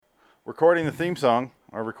recording the theme song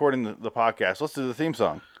or recording the podcast. Let's do the theme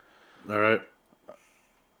song. All right.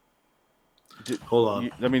 Hold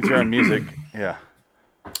on. That means you're on music. Yeah.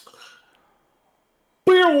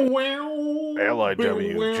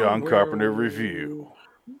 LIW John Carpenter Review.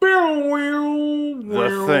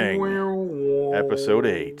 The Thing. Episode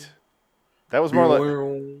 8. That was more like...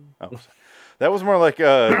 that was more like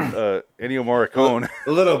Ennio Morricone.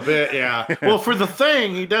 A little bit, yeah. Well, for The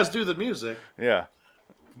Thing, he does do the music. Yeah.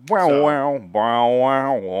 Wow, So- wow, wow,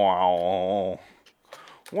 wow, wow.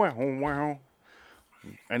 Wow, wow.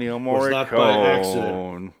 Ennio Was not by Morricone.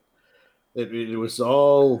 accident. It was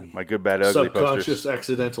all My Good, Bad, Ugly subconscious, posters.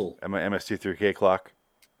 accidental. And my MST3K clock.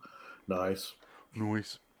 Nice.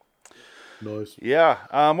 Noise. Nice. Yeah.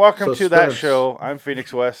 Welcome to that Suspense. show. I'm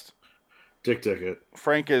Phoenix West. Dick Ticket.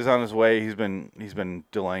 Frank is on his way. He's been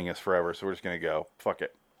delaying us forever, so we're just gonna go. Fuck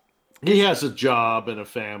it. He has a job and a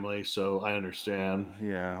family, so I understand.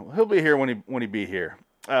 Yeah, he'll be here when he be here.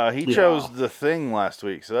 He Yeah. chose The Thing last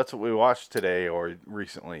week, so that's what we watched today or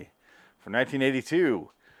recently, from 1982.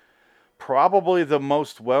 Probably the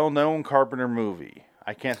most well-known Carpenter movie.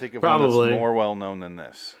 I can't think of one Probably. that's more well-known than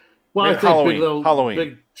this. Well, I Maybe think Halloween.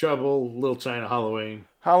 Big Trouble, Little China, Halloween.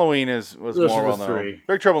 Halloween was Those more are the well-known. three.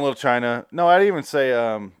 Big Trouble in Little China. No, I'd even say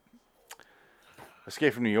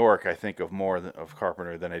Escape from New York. I think of more of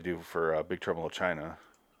Carpenter than I do for Big Trouble in Little China.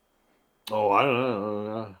 Oh, I don't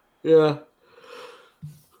know. Yeah.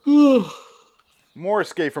 More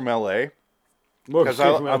Escape from L.A. More 'Cause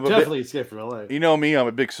Escape from I'm a definitely Escape from LA. You know me, I'm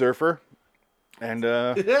a big surfer. And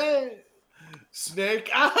Snake.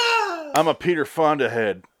 Ah! I'm a Peter Fonda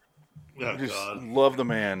head. Oh, Just God. love the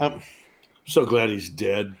man. I'm so glad he's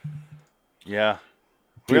dead. Yeah.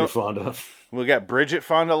 Peter We- Fonda. We got Bridget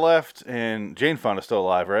Fonda left, and Jane Fonda's still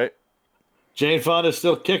alive, right? Jane Fonda's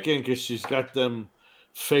still kicking because she's got them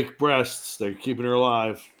fake breasts. They're keeping her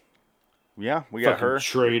alive. Yeah, we got Fucking her.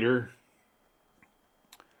 traitor.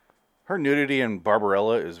 Her nudity in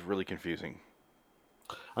Barbarella is really confusing.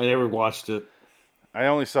 I never watched it. I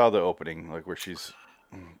only saw the opening, like where she's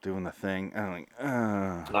doing the thing. And I'm like,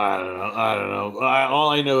 I don't know. All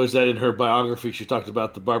I know is that in her biography, she talked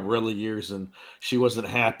about the Barbarella years, and she wasn't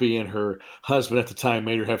happy, and her husband at the time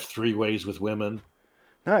made her have 3 ways with women.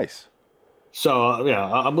 Nice. So yeah,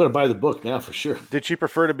 I'm going to buy the book now for sure. Did she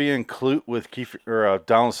prefer to be in Clute with Keith or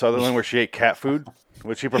Donald Sutherland, where she ate cat food?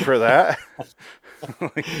 Would she prefer that?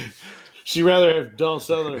 She'd rather have Donald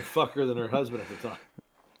Sutherland fuck her than her husband at the time.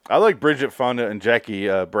 I like Bridget Fonda and Jackie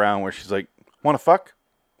Brown, where she's like, "Want to fuck?"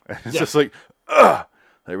 And it's Yeah. just like, "Ugh!"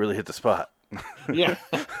 They really hit the spot. Yeah,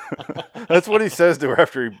 That's what he says to her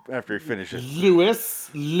after he finishes.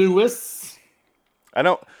 Lewis. I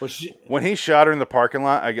know Well, she, when he shot her in the parking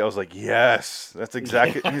lot, I was like, "Yes, that's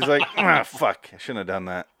exactly." He's like, "Fuck, I shouldn't have done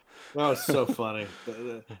that." oh, it's so funny.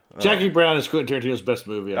 Jackie Brown is Quentin Tarantino's best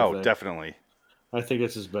movie. I Oh, think. definitely, I think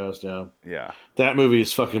it's his best. Yeah, yeah. that movie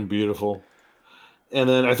is fucking beautiful. And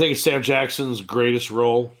then I think it's Sam Jackson's greatest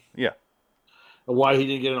role. Yeah. Why he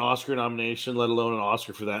didn't get an Oscar nomination, let alone an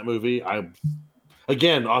Oscar for that movie.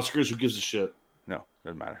 Again, Oscars, who gives a shit? No,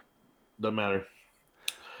 doesn't matter. Doesn't matter.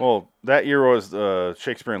 Well, that year was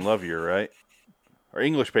Shakespeare in Love year, right? Or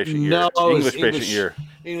English Patient year. No, it was English Patient English- year.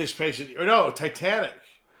 English Patient, or no, Titanic,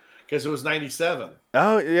 because it was 97.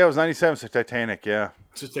 Oh, yeah, it was 97, so Titanic, yeah.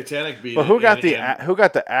 So Titanic beat But it. who got and who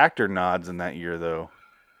got the actor nods in that year though?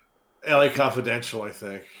 LA Confidential, I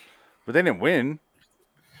think. But they didn't win.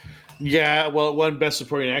 Yeah, well, it won Best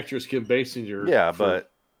Supporting Actress, Kim Basinger. Yeah, but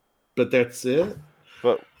that's it.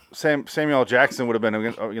 but Samuel L. Jackson would have been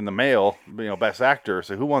in the male, best actor.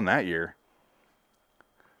 So who won that year?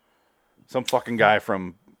 Some fucking guy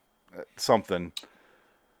from something.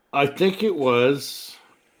 I think it was,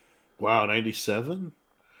 97?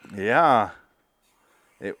 Yeah.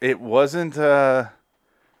 It wasn't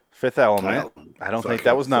Fifth Element. I don't think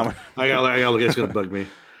that was nominated. I got look. It's gonna bug me.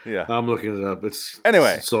 Yeah. I'm looking it up.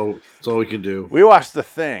 Anyway. So it's all we can do. We watched The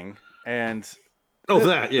Thing, and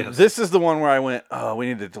Yes. this is the one where I went, oh, we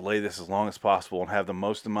need to delay this as long as possible and have the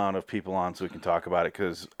most amount of people on so we can talk about it,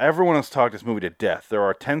 because everyone has talked this movie to death. There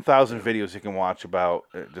are 10,000 videos you can watch about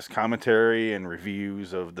just commentary and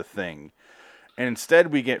reviews of The Thing. And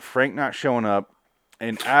instead we get Frank not showing up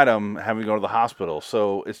and Adam having to go to the hospital.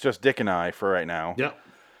 So it's just Dick and I for right now. Yep.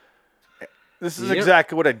 This is Yep.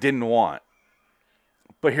 exactly what I didn't want.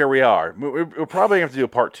 But here we are. We'll probably have to do a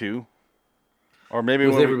part 2. Or maybe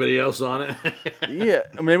With when everybody else on it. yeah,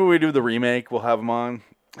 maybe we do the remake. We'll have them on.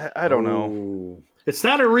 I don't know. Ooh. It's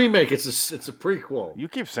not a remake. It's a prequel. You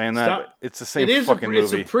keep saying that. Stop. But it's the same It is fucking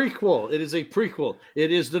it's movie. a prequel. It is a prequel.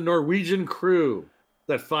 It is the Norwegian crew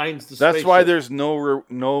that finds the That's why spaceship. there's no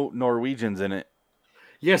Norwegians in it.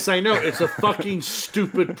 Yes, I know. It's a fucking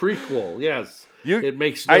stupid prequel. Yes. It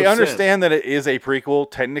makes no I sense. understand that it is a prequel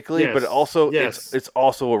technically, but also Yes. it's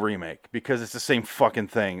also a remake because it's the same fucking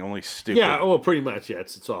thing, only stupid. Yeah, oh, pretty much. Yeah,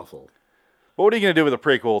 it's awful. But what are you going to do with a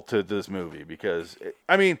prequel to this movie? Because,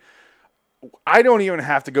 I mean, I don't even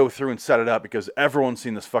have to go through and set it up because everyone's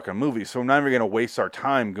seen this fucking movie, so I'm not even going to waste our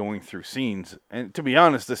time going through scenes. And to be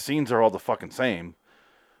honest, the scenes are all the fucking same,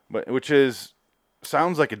 but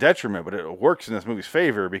sounds like a detriment, but it works in this movie's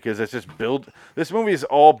favor because it's just This movie is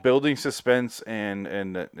all building suspense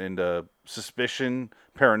and suspicion,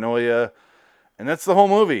 paranoia, and that's the whole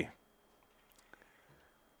movie.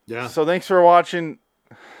 Yeah. So thanks for watching.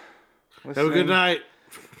 Have a good night.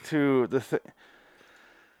 To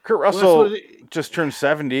Kurt Russell just turned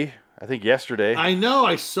 70, I think yesterday. I know,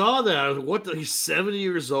 I saw that. He's 70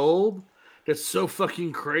 years old? That's so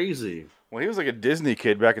fucking crazy. Well, he was like a Disney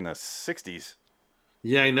kid back in the 60s.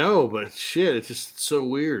 Yeah, I know, but shit, it's just so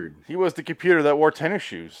weird. He was the computer that wore tennis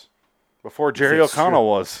shoes before Jerry O'Connell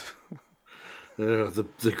was.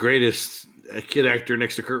 The greatest kid actor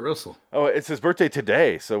next to Kurt Russell. Oh, it's his birthday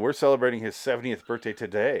today, so we're celebrating his 70th birthday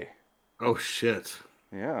today. Oh, shit.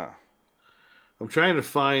 Yeah. I'm trying to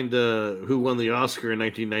find who won the Oscar in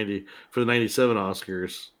 1990 for the 97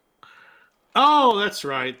 Oscars. Oh, that's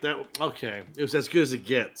right. Okay. It was As Good as It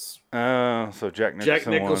Gets. So Jack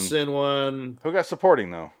Nicholson won. Who got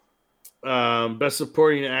supporting, though? Best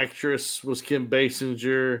Supporting Actress was Kim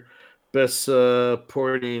Basinger. Best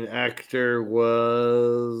Supporting Actor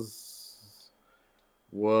was...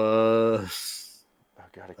 Oh,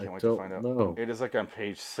 God, I can't wait to find out. Know. It is like on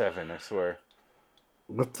page 7, I swear.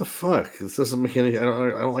 What the fuck? This doesn't make any... I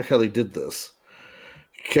don't like how they did this.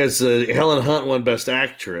 Because Helen Hunt won Best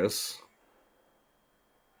Actress.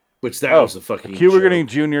 Which was a fucking Cuba joke. Gooding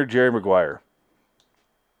Jr., Jerry Maguire.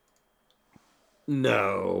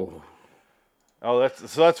 No. Oh,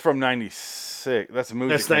 that's from 96. That's a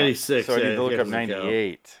movie. That's 96. So I need to look up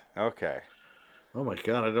 98. Okay. Oh my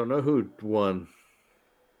God, I don't know who won.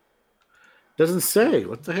 Doesn't say.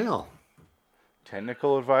 What the hell?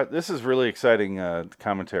 Technical advice. This is really exciting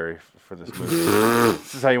commentary for this movie.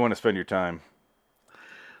 This is how you want to spend your time.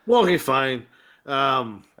 Well, okay, fine.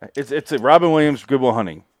 It's a Robin Williams, Good Will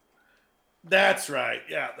Hunting. That's right.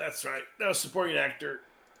 Yeah, that's right. That was supporting actor.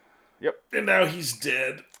 Yep. And now he's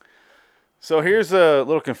dead. So here's a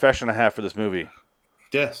little confession I have for this movie.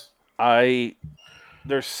 Yes.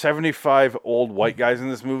 There's 75 old white guys in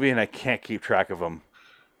this movie, and I can't keep track of them.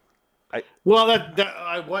 I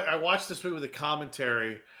watched this movie with a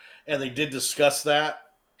commentary, and they did discuss that.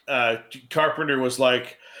 Carpenter was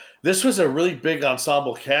like, this was a really big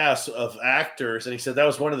ensemble cast of actors, and he said that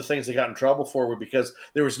was one of the things they got in trouble for because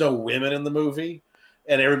there was no women in the movie,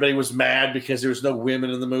 and everybody was mad because there was no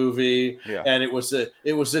women in the movie, and it was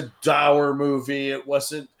a dour movie. It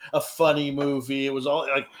wasn't a funny movie. It was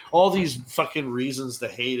all these fucking reasons to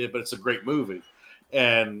hate it, but it's a great movie.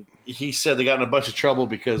 And he said they got in a bunch of trouble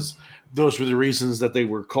because those were the reasons that they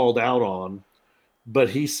were called out on. But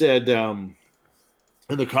he said in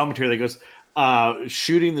the commentary that goes,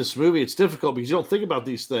 shooting this movie, it's difficult because you don't think about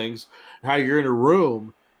these things, how you're in a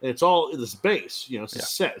room and it's all in this base, it's a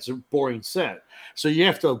set, it's a boring set. So you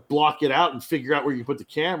have to block it out and figure out where you put the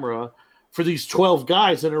camera for these 12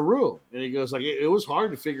 guys in a room. And he goes like, it was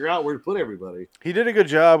hard to figure out where to put everybody. He did a good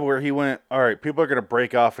job where he went, all right, people are going to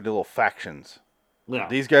break off into little factions. Yeah.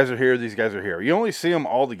 These guys are here, these guys are here. You only see them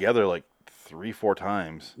all together like 3-4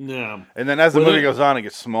 times. Yeah. And then as the movie goes on, it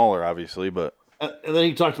gets smaller, obviously, but... and then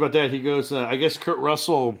he talked about that. He goes, I guess Kurt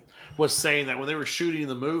Russell was saying that when they were shooting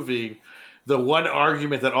the movie, the one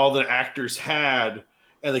argument that all the actors had,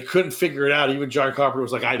 and they couldn't figure it out, even John Carpenter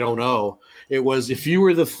was like, I don't know. It was, if you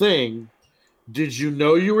were the Thing, did you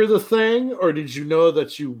know you were the Thing, or did you know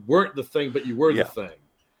that you weren't the Thing, but you were the Thing?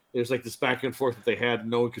 It was like this back and forth that they had, and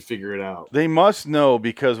no one could figure it out. They must know,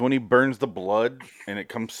 because when he burns the blood and it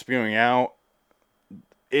comes spewing out,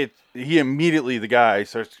 he immediately, the guy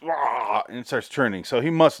starts and starts turning, so he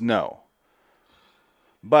must know.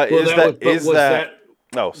 But well,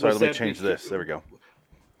 let me change this. There we go.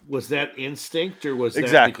 Was that instinct, or was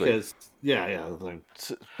exactly that because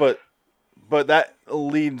the thing. But that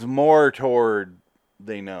leads more toward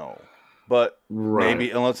they know. But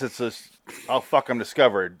maybe unless it's just, oh fuck, I'm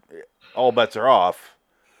discovered, all bets are off.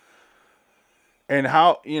 And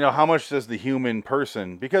how much does the human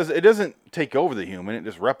person, because it doesn't take over the human, it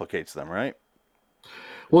just replicates them, right?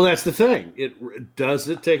 Well, that's the thing. Does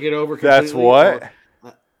it take it over completely? That's what?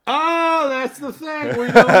 That's the thing.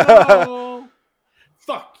 We don't know.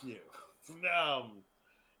 Fuck you.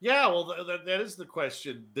 Yeah, well, that is the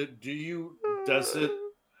question. Does it,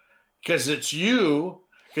 because it's you,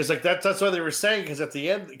 Because like that's why they were saying, because at the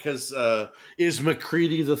end, because is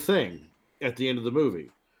MacReady the thing at the end of the movie?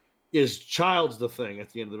 Is Childs the thing at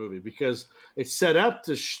the end of the movie? Because it's set up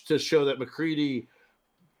to show that MacReady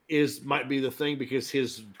might be the thing because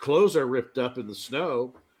his clothes are ripped up in the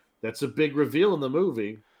snow. That's a big reveal in the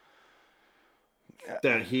movie.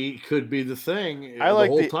 That he could be the thing I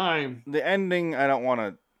like the whole time. The ending, I don't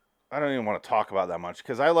even want to talk about that much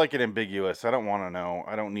because I like it ambiguous. I don't want to know.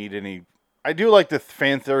 I don't need any. I do like the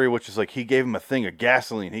fan theory, which is like he gave him a thing of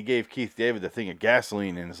gasoline. He gave Keith David the thing of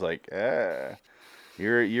gasoline, and it's like,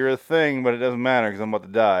 you're a thing, but it doesn't matter because I'm about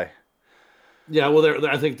to die. Yeah, well,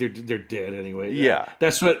 I think they're dead anyway. Yeah,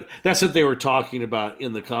 that's what they were talking about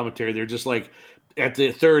in the commentary. They're just like at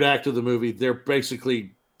the third act of the movie, they're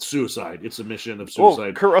basically suicide. It's a mission of suicide.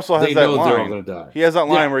 Well, Kurt Russell has that line. They're all going to die. He has that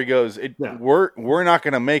line where he goes, "We're not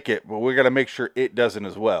going to make it, but we got to make sure it doesn't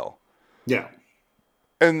as well." Yeah,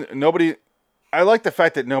 and nobody. I like the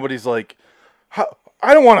fact that nobody's like,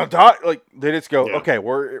 I don't want to die. Like they just go, okay,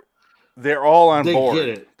 they're all on board. Get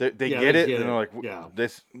it. They get it, and they're like,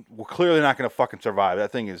 we're clearly not going to fucking survive.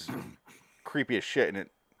 That thing is creepy as shit, and it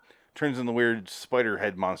turns into weird spider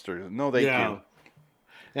head monsters. No, they do.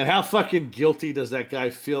 And how fucking guilty does that guy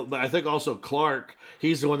feel? But I think also Clark,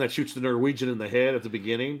 he's the one that shoots the Norwegian in the head at the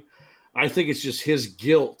beginning. I think it's just his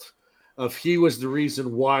guilt of he was the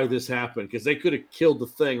reason why this happened, because they could have killed the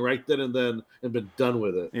thing right then and then and been done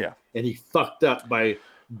with it. Yeah. And he fucked up by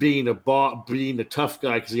being a tough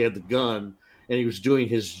guy because he had the gun and he was doing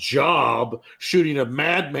his job, shooting a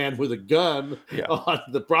madman with a gun on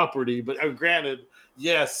the property. But granted,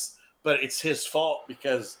 yes, but it's his fault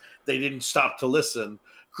because they didn't stop to listen.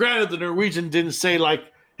 Granted, the Norwegian didn't say like,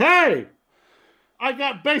 "Hey, I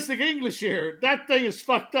got basic English here. That thing is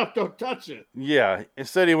fucked up. Don't touch it." Yeah.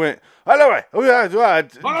 Instead, he went,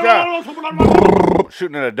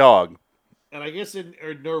 shooting at a dog. And I guess in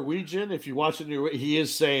Norwegian, if you watch it, he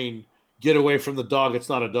is saying, "Get away from the dog. It's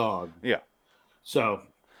not a dog." Yeah. So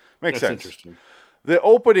makes sense. Interesting. The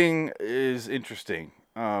opening is interesting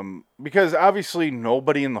because obviously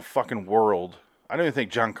nobody in the fucking world. I don't even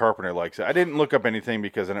think John Carpenter likes it. I didn't look up anything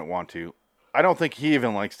because I didn't want to. I don't think he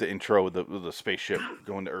even likes the intro with the spaceship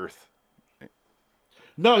going to Earth.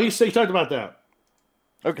 No, he talked about that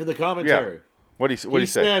in the commentary. Yeah. What did he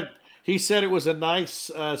say? He said it was a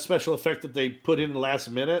nice special effect that they put in the last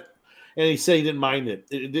minute, and he said he didn't mind it.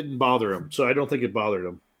 It didn't bother him, so I don't think it bothered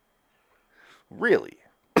him. Really?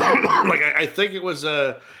 I think it was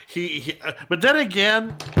he. But then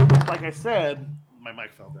again, like I said. My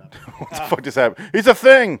mic fell down. What the fuck just happened? He's a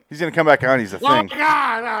thing. He's gonna come back on. He's a thing. Oh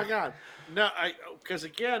God! No, because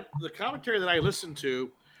again, the commentary that I listened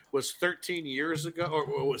to was 13 years ago,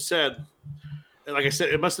 or was said. And like I said,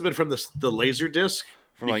 it must have been from the Laserdisc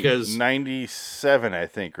from because, like 97, I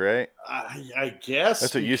think, right? I guess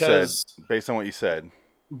that's what you said, based on what you said.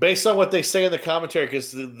 Based on what they say in the commentary,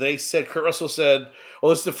 because they said Kurt Russell said,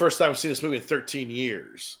 "Well, this is the first time I've seen this movie in 13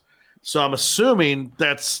 years." So I'm assuming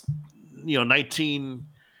that's.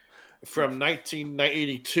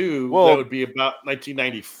 1982, that would be about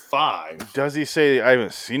 1995. Does he say I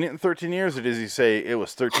haven't seen it in 13 years, or does he say it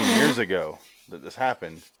was 13 years ago that this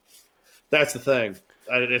happened? That's the thing.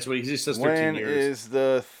 That's what he says. 13 years. When is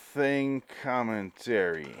the Thing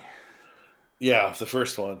commentary? Yeah, the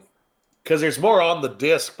first one. Because there's more on the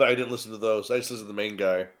disc, but I didn't listen to those. I just listened to the main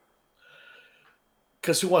guy.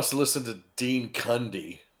 Because who wants to listen to Dean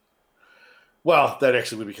Cundy? Well, that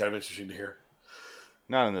actually would be kind of interesting to hear.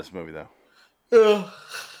 Not in this movie, though.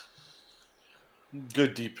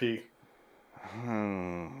 Good DP.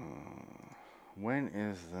 When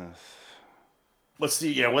is this? What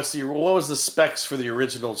was the specs for the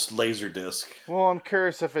original Laserdisc? Well, I'm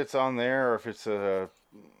curious if it's on there or if it's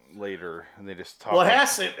later and they just talk. Well, it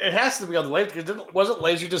has to be on the later. Wasn't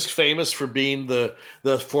Laserdisc famous for being the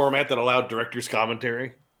format that allowed director's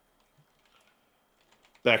commentary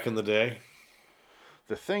back in the day?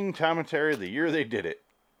 The Thing commentary, the year they did it.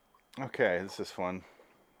 Okay, this is fun.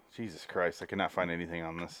 Jesus Christ, I cannot find anything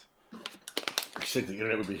on this. I think the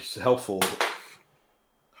internet would be helpful.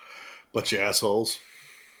 Bunch of assholes.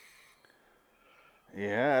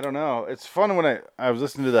 Yeah, I don't know. It's fun when I was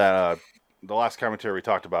listening to that. The last commentary we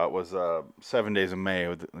talked about was 7 Days of May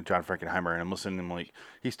with John Frankenheimer, and I'm listening to him like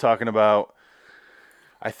he's talking about.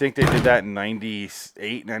 I think they did that in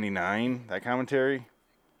 98, 99, that commentary.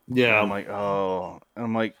 Yeah. And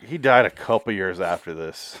I'm like, he died a couple years after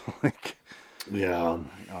this. Yeah.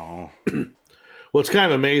 Oh. Well, it's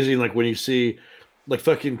kind of amazing, like when you see, like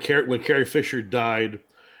when Carrie Fisher died,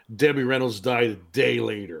 Debbie Reynolds died a day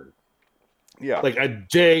later. Yeah. Like a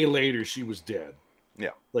day later, she was dead. Yeah.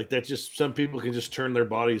 Like that, just some people can just turn their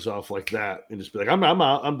bodies off like that and just be like, I'm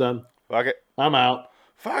out, I'm done, Fuck it. I'm out.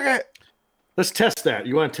 Fuck it. Let's test that.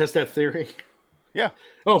 You want to test that theory? Yeah.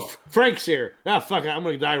 Oh, Frank's here. Ah, fuck it, I'm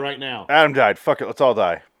gonna die right now. Adam died. Fuck it. Let's all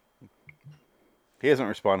die. He hasn't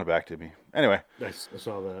responded back to me. Anyway. I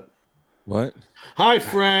saw that. What? Hi,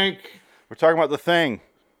 Frank. We're talking about The Thing.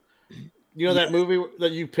 You know that movie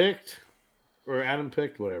that you picked? Or Adam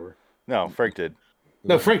picked? Whatever. No, Frank did.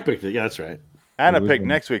 No, Frank picked it. Yeah, that's right. Anna picked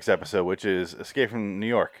next week's episode, which is Escape from New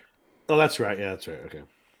York. Oh, that's right. Yeah, that's right. Okay.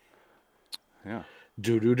 Yeah.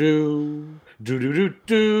 Do do do do do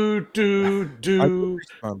do do do.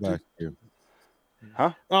 Respond back to you.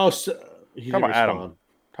 Huh? Oh, so, he Come didn't on, Adam. respond.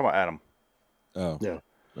 Talking about Adam. Oh. Yeah.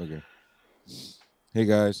 Okay. Hey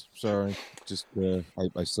guys, sorry. Just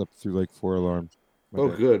I slept through like 4 alarms. My Oh,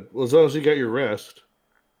 bad. good. Well, as long as you got your rest.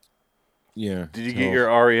 Yeah. Did you get your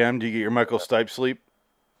REM? Did you get your Michael Stipe sleep?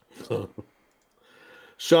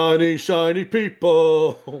 Shiny, shiny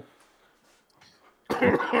people.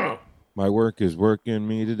 My work is working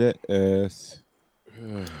me to death.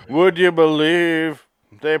 Would you believe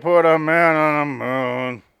they put a man on the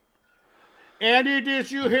moon? Andy,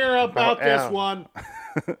 did you hear about this Adam. one?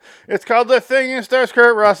 It's called The Thing and stars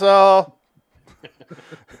Kurt Russell.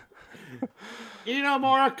 Ennio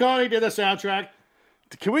Morricone did the soundtrack.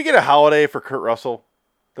 Can we get a holiday for Kurt Russell?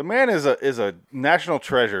 The man is a national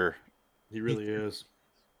treasure. He really is.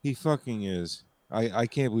 He fucking is. I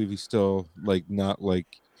can't believe he's still like not like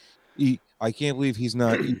I can't believe he's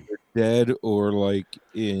not either dead or like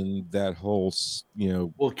in that whole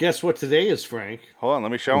Well, guess what today is, Frank? Hold on,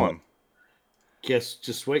 let me show him. Guess,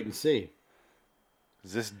 just wait and see.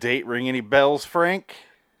 Does this date ring any bells, Frank?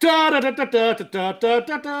 Da, da, da, da, da, da, da,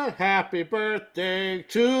 da, da. Happy birthday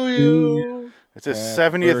to you. It's his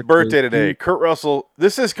Happy 70th birthday birthday today. to- Kurt Russell.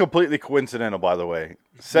 This is completely coincidental, by the way.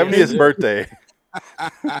 70th Yes, it is. birthday.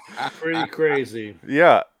 Pretty crazy.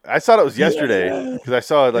 Yeah, I thought it was yesterday because I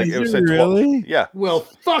saw it like Is it was it said 12. really? Yeah, Well,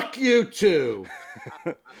 fuck you too.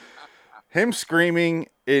 him screaming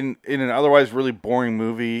in an otherwise really boring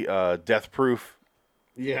movie, Death Proof.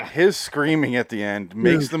 Yeah. His screaming at the end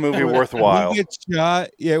makes the movie When worthwhile. he gets shot,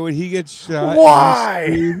 when he gets shot, Why?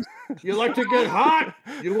 he screams, You like to get hot?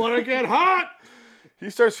 You want to get hot? He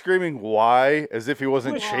starts screaming "Why?" as if he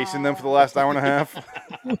wasn't chasing them for the last hour and a half.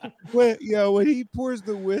 when he pours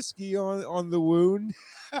the whiskey on the wound.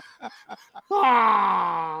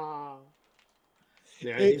 Ah.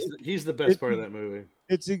 Yeah, he's the best part of that movie.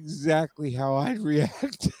 It's exactly how I'd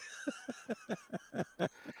react.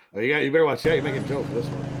 Oh, you better watch out. You're making a joke for this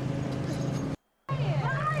one.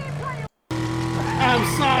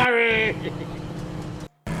 I'm sorry.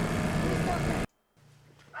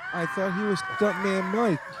 I thought he was Stuntman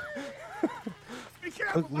Mike.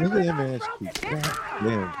 Look at him, Ashley. God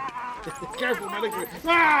damn. Careful, man.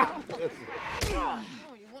 Ah!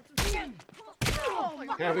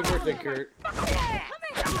 Happy birthday, Kurt.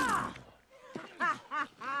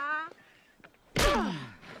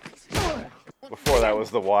 Before that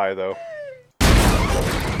was the "Why?" though.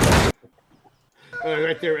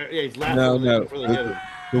 Right there. Yeah, he's laughing. No. before they hit him.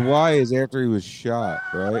 The why is after he was shot,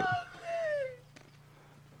 right?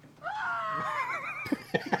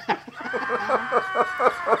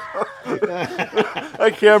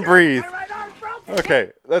 I can't breathe.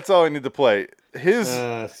 Okay, that's all I need to play.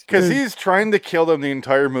 Because he's trying to kill them the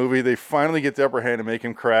entire movie. They finally get the upper hand and make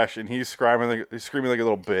him crash, and he's screaming like a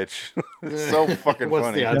little bitch. It's so fucking What's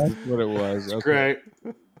funny. the odds? That's what it was. Okay. Great.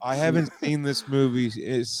 I haven't seen this movie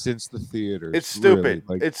since the theaters. It's stupid.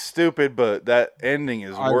 Really. It's stupid, but that ending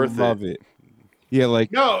is I worth love it. Yeah,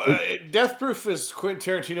 like No, Death Proof is Quentin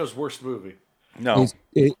Tarantino's worst movie. No,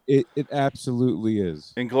 it absolutely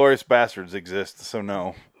is. Inglourious Bastards exists, so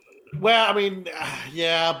no. Well, I mean,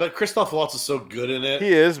 yeah, but Christoph Waltz is so good in it. He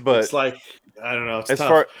is, but It's like I don't know. It's as tough.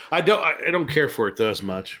 far I don't care for it though as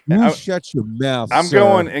much. You shut your mouth. I'm sir.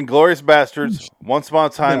 going Inglourious Bastards, Once Upon a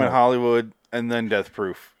Time No. in Hollywood, and then Death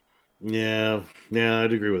Proof. Yeah,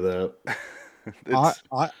 I'd agree with that. It's,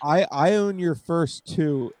 I own your first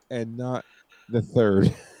two and not the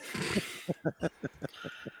third.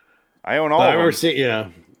 I own all But I of remember them. seeing, yeah,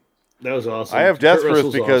 that was awesome. I have Death Kurt Proof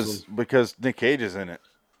Russell's because awesome. Nick Cage is in it.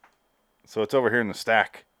 So it's over here in the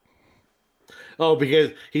stack. Oh,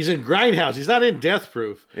 because he's in Grindhouse. He's not in Death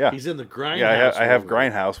Proof. Yeah. He's in the Grindhouse. Yeah, I have movie.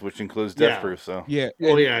 Grindhouse, which includes Death Yeah. Proof. So Yeah.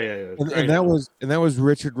 Oh and, yeah. and that was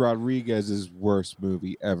Richard Rodriguez's worst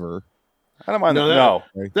movie ever. I don't mind No,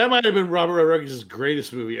 that. that might have been Robert Rodriguez's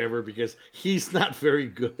greatest movie ever because he's not very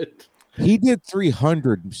good. He did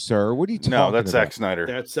 300, sir. What are you talking No, that's about? Zack Snyder.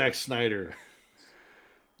 That's Zack Snyder.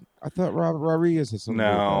 I thought Robert Rodriguez had something.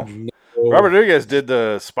 to do with No. that. Oh, Robert Rodriguez did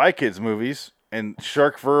the Spy Kids movies, and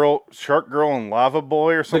Shark Girl and Lava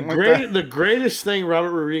Boy or something like that. The greatest thing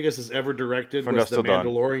Robert Rodriguez has ever directed From was Dusk the Till Dawn.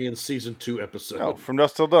 Mandalorian season 2 episode. No, From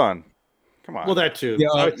Dusk Till Dawn. Come on. Well, that too. Yeah,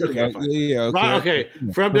 Okay. okay. Okay.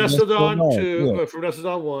 From Dusk Till Dawn 2, From Dusk Till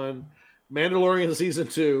Dawn 1, Mandalorian season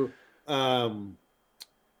 2.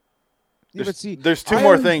 There's two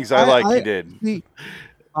more things I like he did. See,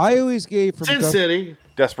 I always gave from Sin City.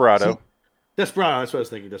 Desperado. Desperado. That's what I was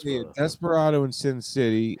thinking. Desperado and Sin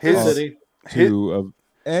City.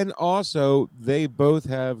 And also, they both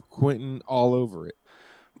have Quentin all over it.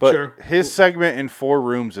 But his segment in 4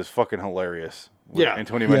 Rooms is fucking hilarious. Yeah.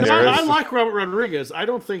 Antonio Banderas. Banderas. I like Robert Rodriguez. I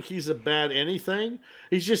don't think he's a bad anything.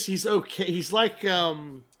 He's okay. He's like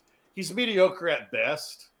he's mediocre at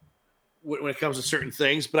best when it comes to certain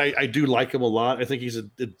things, but I do like him a lot. I think he's a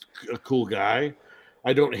cool guy.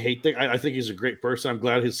 I don't hate things. I think he's a great person. I'm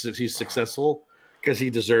glad he's successful because he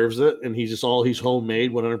deserves it, and he's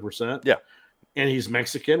homemade 100%. Yeah. And he's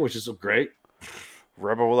Mexican, which is great.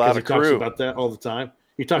 Rebel without a crew. He talks about that all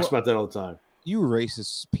the time. You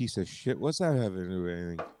racist piece of shit. What's that having to do with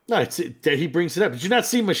anything? No, he brings it up. Did you not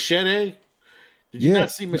see Machete? Did you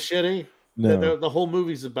not see Machete? No. The whole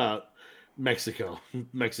movie's about Mexican.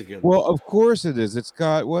 Well, of course it is. It's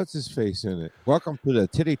got what's his face in it. Welcome to the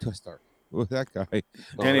Titty Twister with that guy.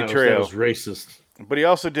 Danny Trejo. That was racist. But he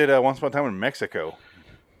also did Once Upon a Time in Mexico.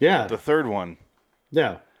 Yeah. The third one.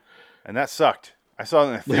 Yeah. And that sucked. I saw it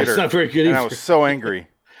in the theater. That's not very good either. I was so angry.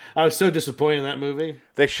 I was so disappointed in that movie.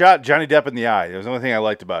 They shot Johnny Depp in the eye. That was the only thing I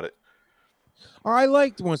liked about it. I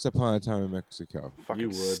liked Once Upon a Time in Mexico.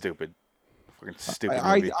 Fucking stupid. Fucking stupid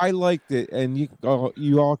movie. I liked it, and you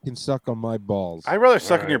all can suck on my balls. I'd rather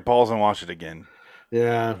suck on your balls and watch it again.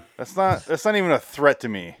 Yeah. That's not even a threat to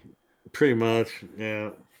me. Pretty much, yeah.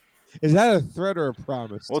 Is that a threat or a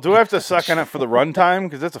promise? Well, do I have to suck on it for the runtime?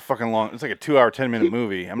 Because that's a fucking long. It's like a 2-hour, 10-minute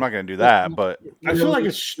movie. I'm not going to do that, but I feel like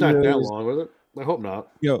it's not that long, was it? I hope not.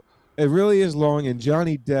 It really is long, and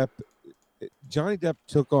Johnny Depp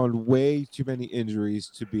took on way too many injuries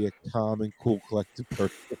to be a calm and cool, collected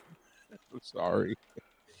person. I'm sorry.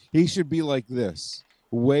 He should be like this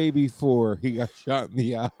way before he got shot in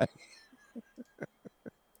the eye.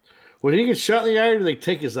 When he gets shot in the eye, or do they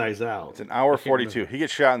take his eyes out? It's an hour 42. He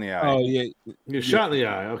gets shot in the eye. Oh yeah, he gets shot in the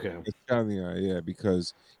eye. Okay, it's shot in the eye. Yeah,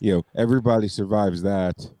 because everybody survives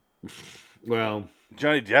that. Well,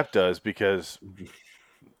 Johnny Depp does because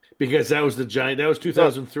that was that was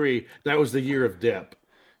 2003. That was the year of Depp.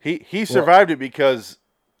 He survived it because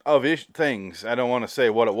of things. I don't want to say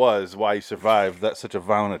what it was, why he survived that such a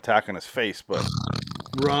violent attack on his face, but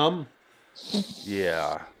rum.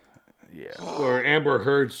 Yeah. Or Amber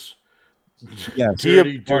Heard's. Yeah,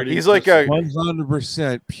 dirty. He's like a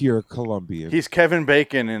 100% pure Colombian. He's Kevin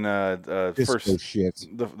Bacon in first shit.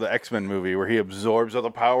 The X-Men movie where he absorbs all the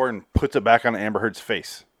power and puts it back on Amber Heard's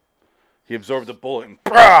face. He absorbed the bullet and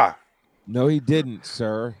brah! No, he didn't,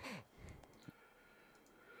 sir.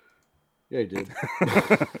 Yeah, he did.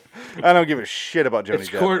 I don't give a shit about Johnny Depp.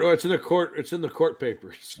 It's in the court. It's in the court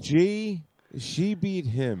papers. She beat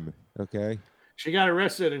him. Okay. She got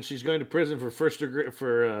arrested and she's going to prison for first degree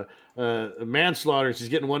for manslaughter. She's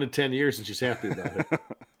getting 1 to 10 years and she's happy about it.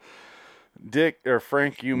 Dick or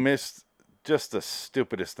Frank, you missed just the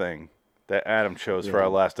stupidest thing that Adam chose for our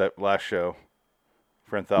last show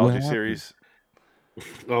for anthology series.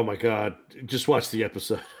 Oh my God! Just watch the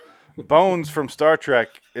episode. Bones from Star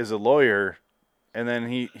Trek is a lawyer, and then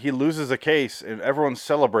he loses a case, and everyone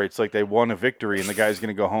celebrates like they won a victory, and the guy's going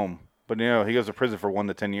to go home. But he goes to prison for 1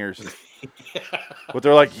 to 10 years. But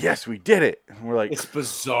they're like, "Yes, we did it." And we're like, "It's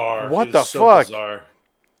bizarre. What the fuck?" Bizarre.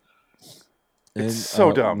 It's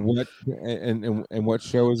so dumb. What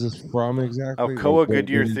show is this from exactly? Alcoa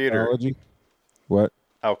Goodyear Theater. What?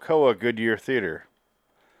 Alcoa Goodyear Theater.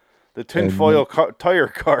 The tinfoil tire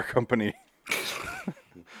car company.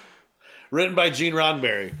 Written by Gene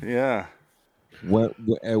Roddenberry. Yeah.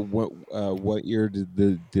 What year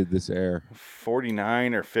did this air?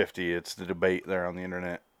 49 or 50. It's the debate there on the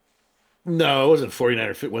internet. No, it wasn't 49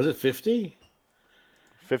 or 50. Was it 50?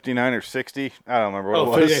 59 or 60? I don't remember what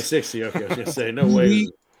it was. 59, 60. Okay, I was going to say, no way.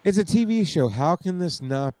 It's a TV show. How can this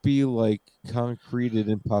not be like concreted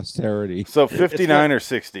in posterity? So 59 or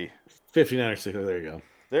 60. 59 or 60. Oh, there you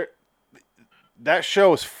go. That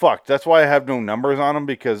show is fucked. That's why I have no numbers on them,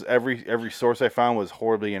 because every source I found was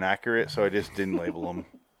horribly inaccurate, so I just didn't label them.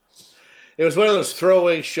 It was one of those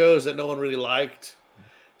throwaway shows that no one really liked.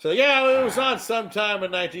 So, it was on sometime in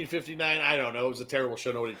 1959. I don't know. It was a terrible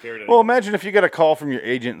show. Nobody cared anymore. Well, imagine if you get a call from your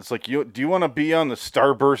agent. It's like, do you want to be on the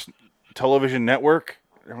Starburst television network?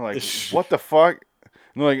 And we're like, what the fuck?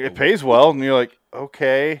 And they're like, it pays well. And you're like,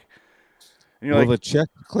 okay. And you're Will like, the check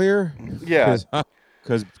clear? yeah,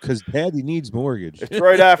 Because Daddy needs mortgage. it's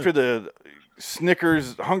right after the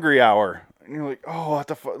Snickers Hungry Hour. And you're like, oh, what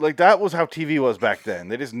the fuck? Like, that was how TV was back then.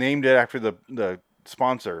 They just named it after the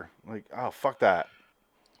sponsor. Like, oh, fuck that.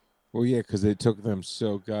 Well, yeah, because they took them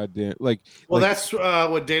so goddamn Well, like, that's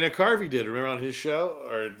what Dana Carvey did. Remember on his show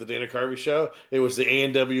or the Dana Carvey show? It was the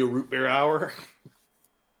A&W Root Beer Hour.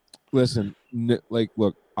 listen,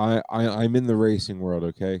 look, I'm in the racing world,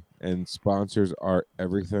 okay, and sponsors are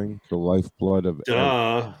everything, the lifeblood of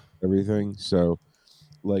everything. So,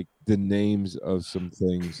 like, the names of some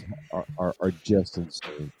things are just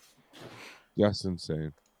insane, just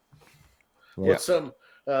insane. Yeah. What's some?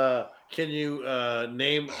 Can you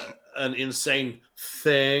name an insane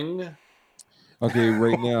thing? Okay,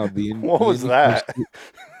 right now What was that?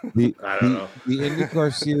 The I don't know. The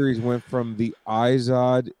IndyCar series went from the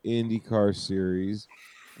IZOD IndyCar series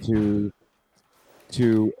to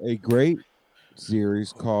a great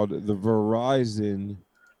series called the Verizon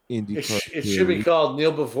IndyCar. It should be called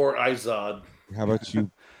Kneel Before Izod. How about you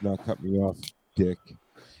not cut me off, Dick?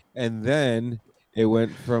 And then it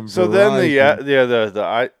went from So Verizon,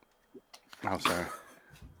 then I'm sorry.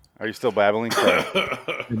 Are you still babbling? Sorry.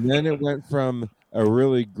 and then it went from a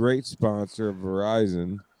really great sponsor of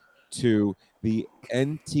Verizon to the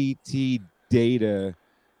NTT Data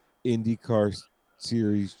IndyCar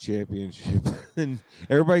Series Championship. And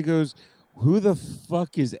everybody goes, who the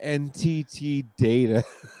fuck is NTT Data?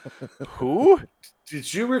 Who?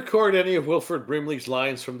 Did you record any of Wilford Brimley's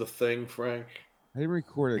lines from The Thing, Frank? I didn't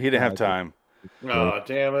record it. He didn't have time. Oh,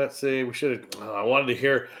 damn it! See, we should have. I wanted to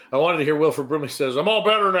hear Wilford Brimley says, "I'm all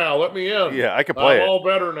better now. Let me in." Yeah, I could play I'm it. all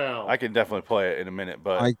better now. I can definitely play it in a minute,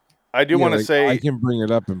 but I do want to say I can bring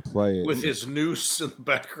it up and play it with his noose in the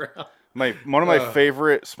background. one of my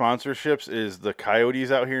favorite sponsorships is the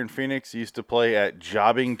Coyotes out here in Phoenix used to play at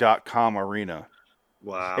jobbing.com arena.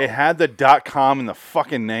 Wow. It had the .com in the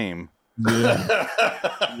fucking name. Yeah.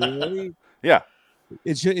 Really? Yeah.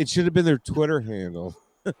 It should have been their Twitter handle.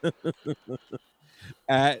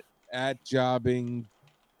 at Jobbing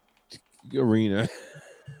Arena.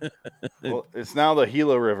 Well, it's now the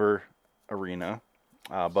Gila River Arena,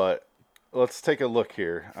 but let's take a look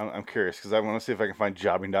here. I'm curious because I want to see if I can find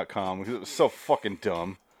jobbing.com because it was so fucking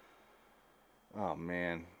dumb. Oh,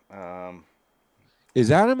 man.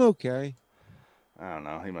 Is Adam okay? I don't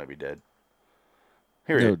know. He might be dead.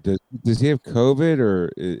 Here he is. Does he have COVID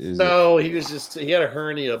or is No, he had a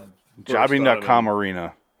hernia. Jobbing.com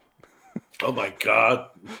arena. Oh my god.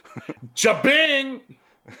 Jabing!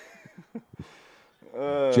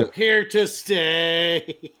 Here to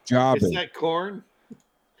stay. Jobbing? Is that Korn?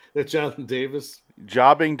 That's Jonathan Davis.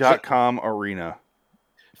 Jobbing.com arena.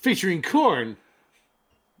 Featuring Korn.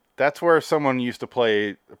 That's where someone used to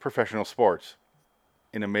play professional sports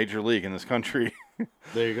in a major league in this country.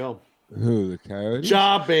 There you go. Who, the Coyotes?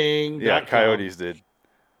 Jobbing. Yeah, Coyotes did.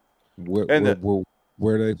 Where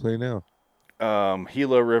do they play now?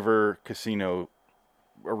 Gila River Casino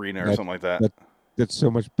Arena or something like that. That's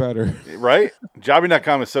so much better. Right?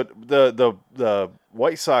 Jobbing.com is so the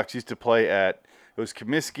White Sox used to play at, it was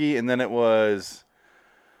Comiskey, and then it was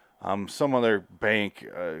some other bank,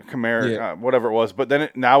 Comerica, whatever it was. But then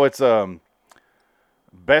now it's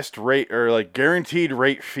best rate or like guaranteed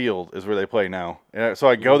rate field is where they play now. And so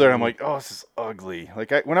I go there and I'm like, oh, this is ugly.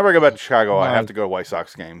 Like whenever I go back to Chicago, I have to go to White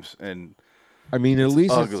Sox games, and I mean, at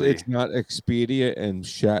least ugly. it's not Expedia and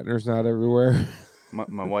Shatner's not everywhere.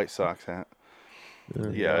 My White Sox hat.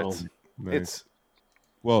 Yeah, it's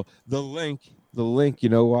well, the link. You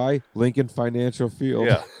know why? Lincoln Financial Field.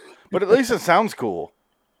 Yeah, but at least it sounds cool.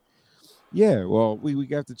 Yeah, well, we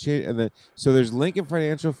got to change, and then so there's Lincoln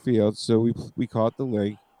Financial Field, so we call it the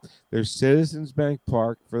Link. There's Citizens Bank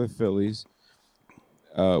Park for the Phillies.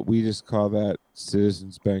 We just call that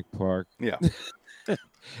Citizens Bank Park. Yeah.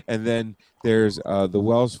 And then there's the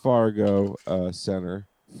Wells Fargo Center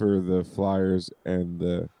for the Flyers and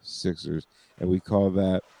the Sixers, and we call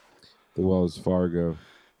that the Wells Fargo.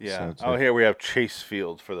 Yeah. Center. Oh, here we have Chase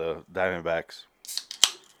Field for the Diamondbacks.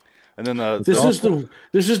 And then this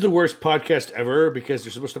is the worst podcast ever because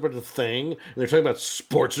they're supposed to talk about the Thing and they're talking about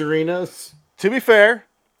sports arenas. To be fair,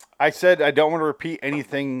 I said I don't want to repeat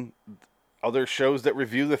anything other shows that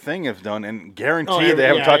review the Thing have done, and guarantee they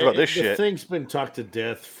haven't talked about this shit. The Thing's been talked to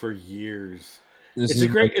death for years. It's a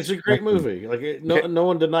great movie. Like no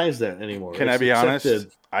one denies that anymore. Can I be honest?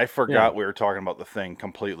 I forgot we were talking about the Thing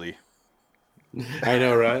completely. I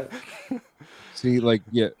know, right? See, you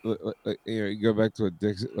go back to what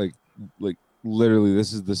Dick's like literally.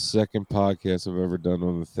 This is the second podcast I've ever done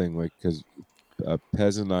on the Thing, because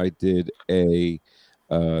Pez and I did a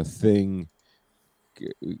Thing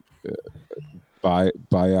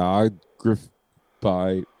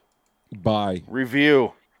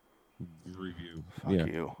Review. Fuck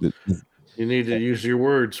you. You need to use your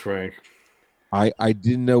words, Frank. I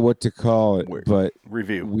didn't know what to call it, but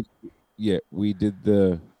review. We did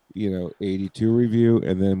the 82 review,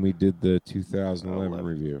 and then we did the 2011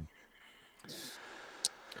 review.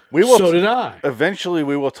 So did I. Eventually,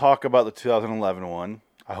 we will talk about the 2011 one.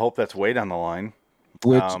 I hope that's way down the line.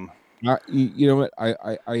 Which, you know what?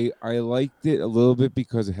 I liked it a little bit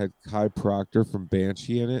because it had Kai Proctor from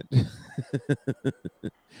Banshee in it,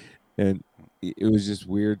 and it was just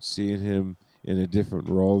weird seeing him in a different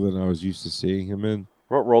role than I was used to seeing him in.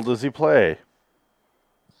 What role does he play?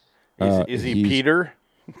 Is he Peter?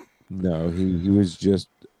 No, he was just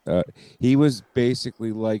he was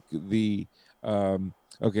basically like the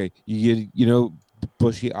okay,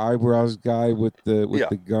 bushy eyebrows guy with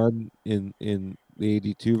the gun in the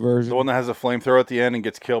 82 version. The one that has a flamethrower at the end and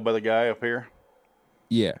gets killed by the guy up here?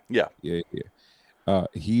 Yeah. Yeah.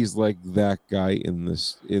 He's like that guy in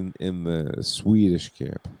the Swedish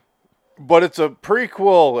camp. But it's a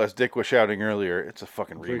prequel, as Dick was shouting earlier. It's a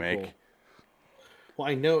fucking remake. Well,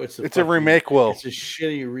 I know it's a remake. Will it's a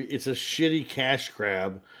shitty cash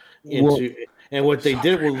grab and what they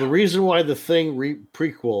did. Well, the reason why the Thing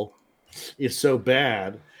prequel is so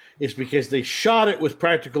bad is because they shot it with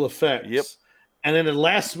practical effects. Yep. And then at the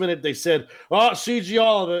last minute they said, "Oh, CG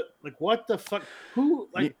all of it." Like, what the fuck? Who?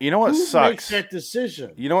 Like, you know what who sucks? Makes that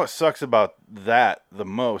decision? You know what sucks about that the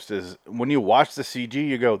most is when you watch the CG,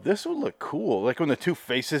 you go, "This would look cool." Like when the two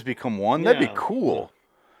faces become one, that'd be cool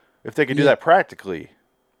if they could do that practically.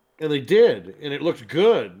 And they did, and it looked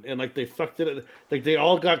good. And like they fucked it, like they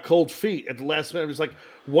all got cold feet at the last minute. It was like,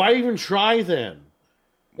 why even try then?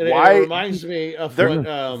 And it reminds me of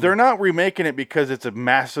they're not remaking it because it's a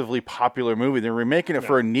massively popular movie. They're remaking it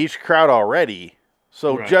for a niche crowd already.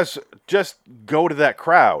 So just go to that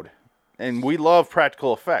crowd, and we love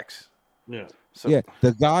practical effects. Yeah. So,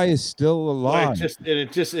 the guy is still alive. Well,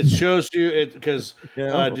 it shows you it because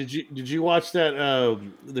did you watch that?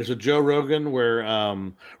 There's a Joe Rogan where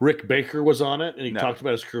Rick Baker was on it, and he talked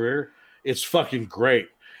about his career. It's fucking great.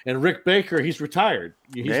 And Rick Baker, he's retired.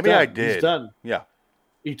 Maybe I did. He's done. Yeah.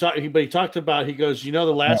 He talked about. He goes, the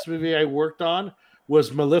last movie I worked on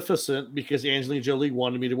was Maleficent because Angelina Jolie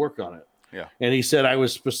wanted me to work on it. Yeah. And he said I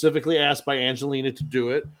was specifically asked by Angelina to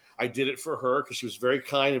do it. I did it for her because she was very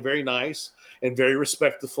kind and very nice and very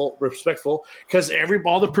respectful. Because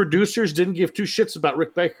all the producers didn't give two shits about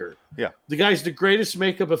Rick Baker. Yeah. The guy's the greatest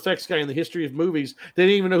makeup effects guy in the history of movies. They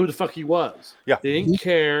didn't even know who the fuck he was. Yeah. They didn't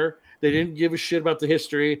care. They didn't give a shit about the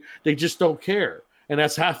history. They just don't care. And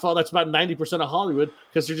that's about 90% of Hollywood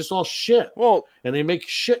because they're just all shit. Well, and they make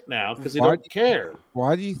shit now because they don't care.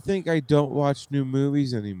 Why do you think I don't watch new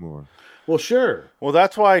movies anymore? Well, sure. Well,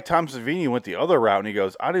 that's why Tom Savini went the other route, and he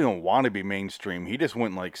goes, "I didn't want to be mainstream." He just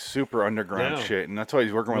went like super underground shit, and that's why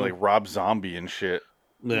he's working with like Rob Zombie and shit.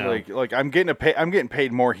 Yeah. Like I'm getting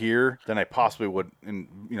paid more here than I possibly would in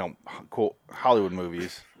quote Hollywood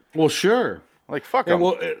movies. Well, sure. Like fuck them.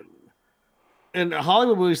 And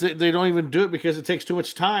Hollywood movies, they don't even do it because it takes too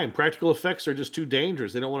much time. Practical effects are just too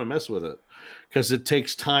dangerous. They don't want to mess with it because it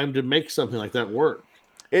takes time to make something like that work.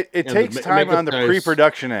 It takes time on the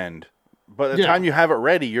pre-production end. But the time you have it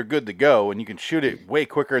ready, you're good to go, and you can shoot it way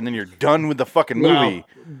quicker, and then you're done with the fucking movie.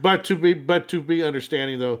 But to be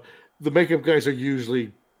understanding though, the makeup guys are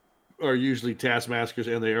usually taskmasters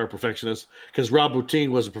and they are perfectionists. Because Rob Bottin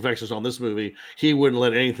was a perfectionist on this movie, he wouldn't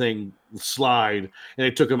let anything slide, and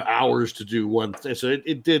it took him hours to do one thing. So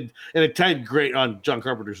it did, and it tied great on John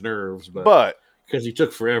Carpenter's nerves, but because he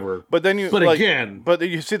took forever. But then you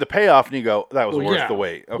see the payoff and you go, that was worth the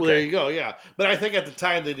wait. Okay. Well, there you go. Yeah. But I think at the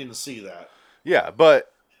time they didn't see that. Yeah.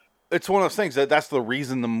 But it's one of those things that's the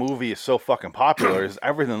reason the movie is so fucking popular is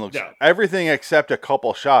everything except a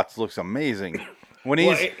couple shots looks amazing. When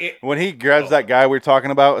he grabs that guy we were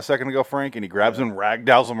talking about a second ago, Frank, and he grabs him,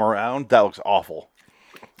 ragdolls him around, that looks awful.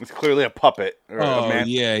 It's clearly a puppet. Or a man.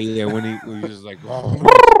 Yeah. When he's just like, you know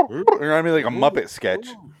what I mean? Like a Muppet sketch.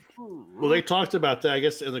 Well, they talked about that, I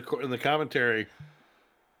guess, in the commentary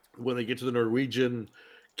when they get to the Norwegian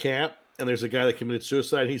camp, and there's a guy that committed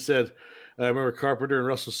suicide. He said, I remember Carpenter and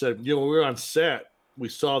Russell said, when we were on set, we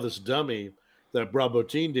saw this dummy that Rob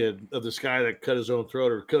Bottin did of this guy that cut his own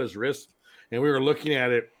throat or cut his wrist, and we were looking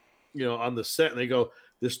at it, on the set, and they go,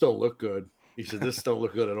 "This don't look good." He said, "This don't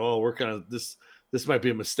look good at all. We're kind of this might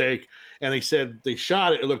be a mistake." And they said they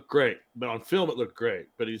shot it; it looked great, but on film it looked great.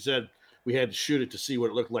 But he said we had to shoot it to see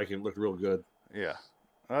what it looked like, and it looked real good. Yeah,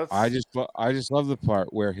 I just love the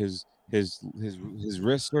part where his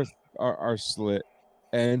wrists are slit,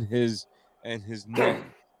 and his and his neck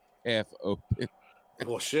half open.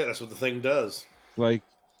 Well, shit, that's what the thing does. Like,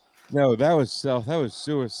 no, that was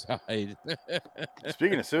suicide.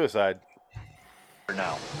 Speaking of suicide,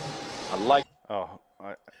 now, I'm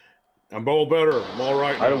all better. I'm all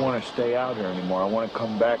right now. I don't want to stay out here anymore. I want to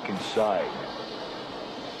come back inside.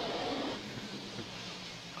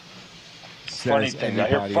 Funny things. I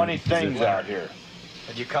hear funny things out here.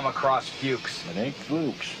 Did you come across Fuchs? It ain't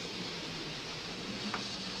Fuchs.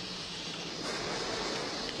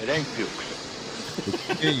 It ain't Fuchs.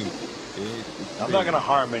 I'm not going to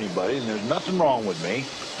harm anybody, and there's nothing wrong with me.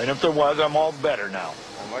 And if there was, I'm all better now.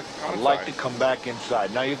 I'd like to come back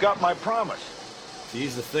inside. Now, you got my promise.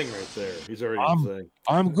 He's the thing right there. He's already the thing.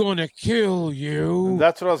 I'm going to kill you.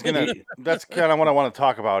 that's what I was gonna. That's kind of what I want to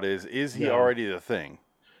talk about. Is he already the thing?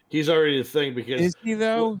 He's already the thing because Is he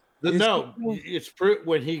though? It's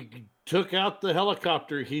when he took out the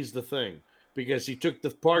helicopter. He's the thing because he took the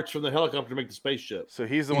parts from the helicopter to make the spaceship. So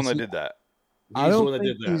he's the one that did that. He's the one that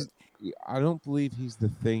did that. I don't believe he's the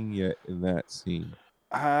thing yet in that scene.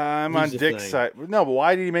 I'm He's on the Dick's thing. side. No, but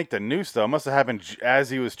why did he make the noose though? It must have happened as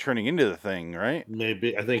he was turning into the thing, right?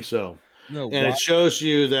 Maybe I think so. No, And it shows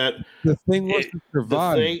you that the thing was to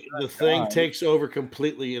survive. the thing takes over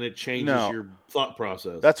completely and it changes your thought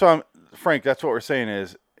process. That's what Frank. That's what we're saying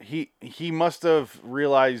is he must have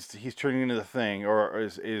realized he's turning into the thing or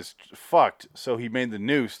is fucked. So he made the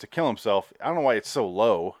noose to kill himself. I don't know why it's so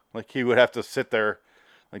low. Like he would have to sit there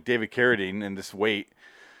like David Carradine and just wait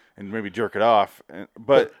and maybe jerk it off.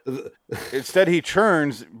 But instead he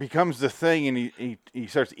churns, becomes the thing, and he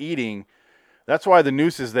starts eating. That's why the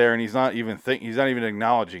noose is there, and he's not even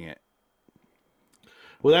acknowledging it.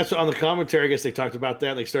 Well, that's on the commentary. I guess they talked about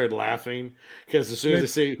that. And they started laughing because as soon as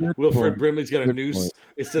they say Wilfred Brimley's got a noose,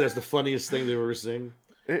 it said that's the funniest thing they've ever seen.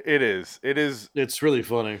 It is. It's really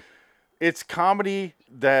funny. It's comedy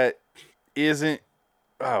that isn't.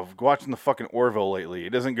 Watching the fucking Orville lately,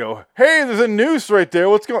 it doesn't go, "Hey, there's a noose right there.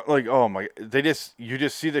 What's going?" Like, oh my! You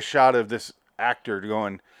just see the shot of this actor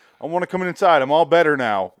going, "I want to come inside. I'm all better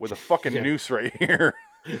now," with a fucking noose right here.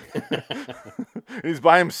 He's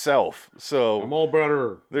by himself, so I'm all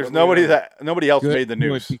better. There's nobody else made the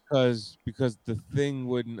noose because the thing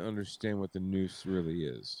wouldn't understand what the noose really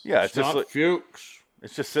is. Yeah, it's just not Fuchs.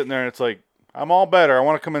 It's just sitting there, and it's like, I'm all better. I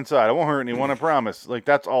want to come inside. I won't hurt anyone. I promise. Like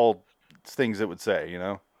that's all things it would say, you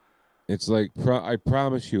know. It's like I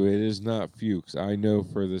promise you, it is not Fuchs. I know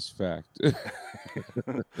for this fact.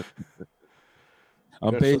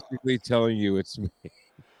 I'm basically telling you it's me.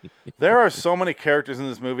 There are so many characters in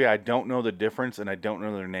this movie. I don't know the difference, and I don't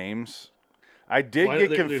know their names. I did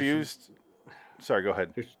get confused. Sorry, go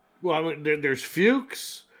ahead. There's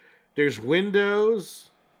Fuchs. There's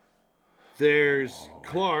Windows. There's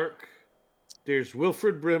Clark. There's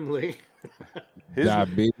Wilfred Brimley.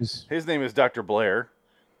 His name is Dr. Blair.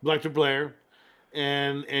 Dr. Blair.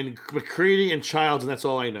 And McCready and Childs, and that's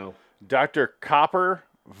all I know. Dr. Copper,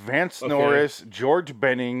 Vance Norris, George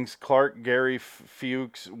Bennings, Clark, Gary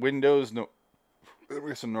Fuchs, Windows. No, there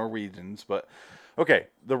were some Norwegians, but okay.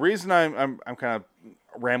 The reason I'm kind of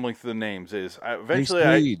rambling through the names is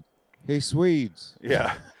Hey, Swedes.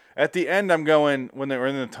 Yeah. At the end, I'm going when they're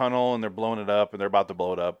in the tunnel and they're blowing it up and they're about to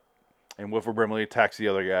blow it up. And Wilford Brimley attacks the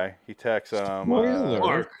other guy. He attacks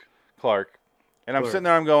Clark. And I'm sitting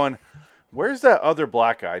there, I'm going, where's that other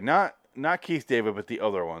black guy? Not Keith David, but the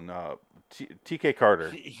other one, T.K.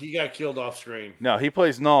 Carter. He got killed off screen. No, he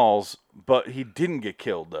plays Knowles, but he didn't get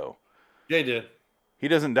killed, though. Yeah, he did. He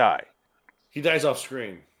doesn't die. He dies off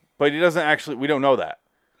screen. But he doesn't actually, we don't know that.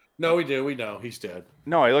 No, we do. We know he's dead.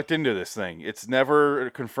 No, I looked into this thing. It's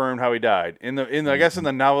never confirmed how he died. I guess in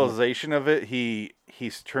the novelization of it,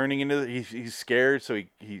 he's turning into he's scared, so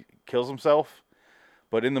he kills himself.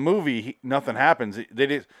 But in the movie, nothing happens.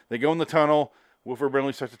 They go in the tunnel. Wilford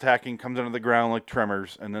Brimley starts attacking, comes under the ground like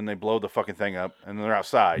Tremors, and then they blow the fucking thing up, and then they're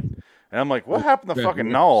outside. And I'm like, what happened to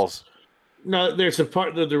fucking Knowles? No, there's a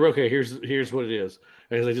part that they're okay. Here's what it is.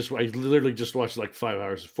 I literally just watched it like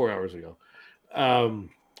 4 hours ago.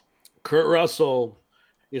 Kurt Russell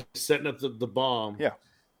is setting up the bomb. Yeah.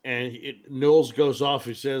 And Knowles goes off.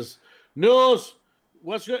 He says, "Knowles,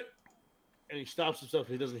 what's good?" And he stops himself.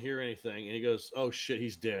 He doesn't hear anything. And he goes, "Oh, shit,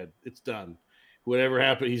 he's dead. It's done. Whatever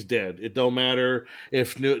happened, he's dead. It don't matter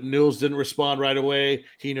if Knowles didn't respond right away.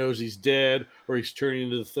 He knows he's dead or he's turning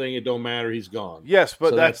into the thing. It don't matter. He's gone." Yes,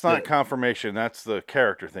 but that's not confirmation. That's the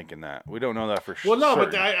character thinking that. We don't know that for sure. Well, no,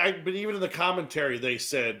 but even in the commentary, they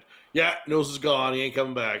said, "Yeah, Knowles is gone. He ain't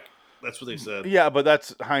coming back." That's what they said. Yeah, but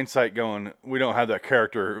that's hindsight going, we don't have that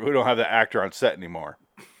character. We don't have that actor on set anymore.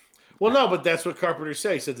 Well, no, but that's what Carpenter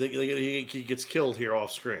said. He said he gets killed here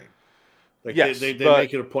off screen. Like yes, they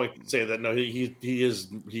make it a point to say that no, he is.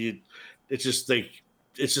 It's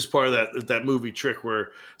just part of that movie trick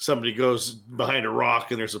where somebody goes behind a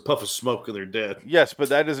rock and there's a puff of smoke and they're dead. Yes, but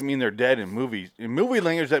that doesn't mean they're dead in movies. In movie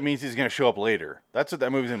language, that means he's going to show up later. That's what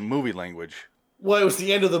that movie's in movie language. Well, it was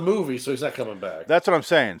the end of the movie, so he's not coming back. That's what I'm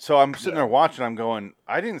saying. So I'm sitting there watching. I'm going,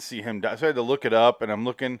 I didn't see him die. So I had to look it up, and I'm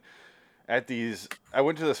looking at these. I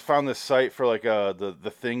went to found this site for like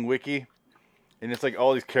the Thing wiki, and it's like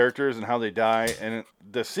all these characters and how they die. And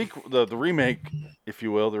the sequel, the remake, if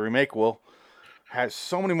you will, has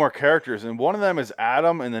so many more characters, and one of them is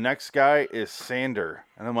Adam, and the next guy is Sander.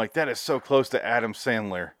 And I'm like, that is so close to Adam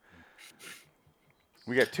Sandler.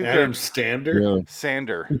 We got two Adam Sander? Yeah.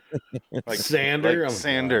 Sander. Like Sander? Like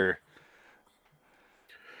Sander.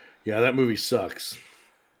 Yeah, that movie sucks.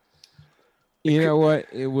 You know what?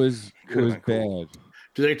 It was bad. Cool.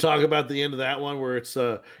 Do they talk about the end of that one where it's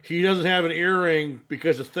he doesn't have an earring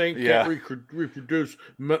because the thing can't reproduce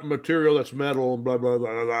material that's metal and blah, blah,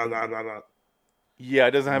 blah, blah, blah, blah, blah. Yeah,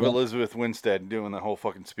 it doesn't have Elizabeth Winstead doing the whole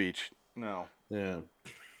fucking speech. No. Yeah.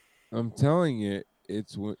 I'm telling you,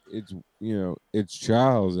 it's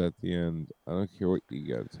Charles at the end. I don't care what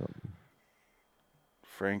you got to tell me.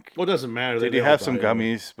 Frank. Well, it doesn't matter. Did you have some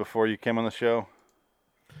gummies before you came on the show?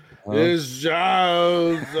 It's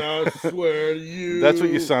Charles, I swear to you. That's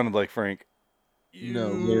what you sounded like, Frank.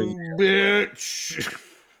 No, bitch.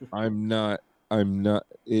 I'm not.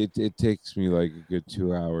 It takes me like a good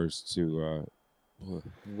 2 hours to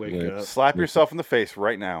wake up. Slap yourself in the face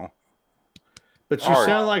right now. But you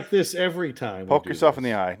sound like this every time. Poke yourself in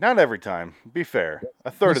the eye. Not every time. Be fair.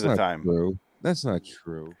 A third of the time. True. That's not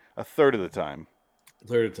true. A third of the time.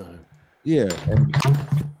 Yeah.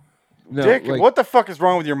 No, Dick, what the fuck is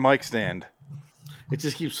wrong with your mic stand? It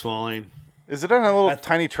just keeps falling. Is it on a little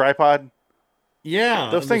tiny tripod? Yeah.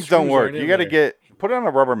 Those things don't work. You got to put it on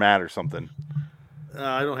a rubber mat or something.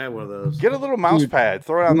 I don't have one of those. Get a little mouse pad.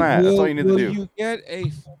 Throw it on that. That's all you need to do. You get a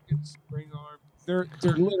fucking spring arm. They're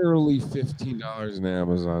literally $15 on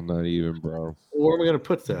Amazon. Not even, bro. Where am I going to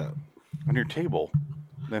put that? On your table.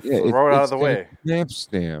 Then throw it out of the way. Lamp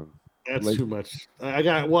stand. That's too much. I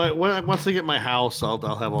got once I get my house, I'll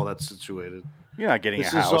have all that situated. You're not getting a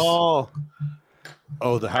house. This is all.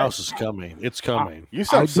 Oh, the house is coming. It's coming. You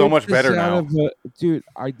sound so much better now, dude.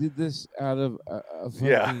 I did this out of a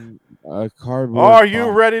fucking cardboard. Are you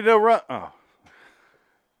ready to run? Oh.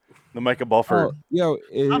 The Micah Bulford.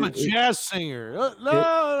 I'm a jazz singer.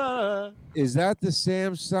 Is that the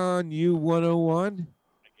Samsung U101?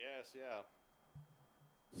 I guess, yeah.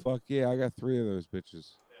 Fuck yeah, I got 3 of those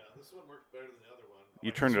bitches. Yeah, this one works better than the other one.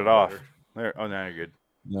 You turned it off. There. Oh, now you're good.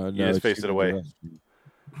 No, you just faced it away.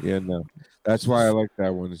 Yeah, no. That's why I like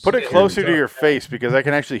that one. Put it closer to your face because I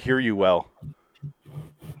can actually hear you well.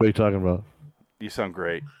 What are you talking about? You sound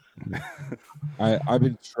great. I've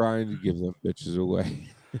been trying to give them bitches away.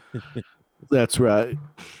 That's right.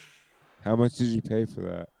 How much did you pay for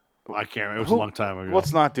that? Well, I can't remember. It was a long time ago.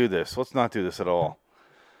 Let's not do this. Let's not do this at all.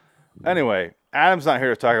 Anyway, Adam's not here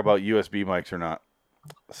to talk about USB mics or not.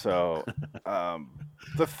 So,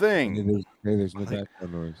 the Thing. There's no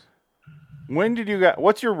background noise. When did you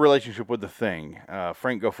what's your relationship with the Thing?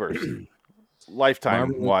 Frank, go first.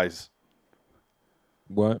 Lifetime wise.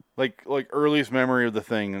 What? Like earliest memory of the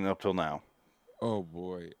Thing and up till now. Oh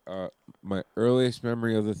boy. My earliest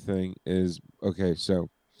memory of the Thing is so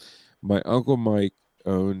my Uncle Mike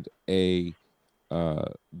owned a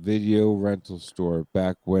video rental store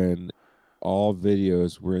back when all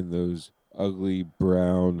videos were in those ugly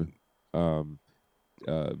brown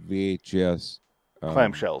VHS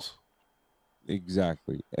clamshells.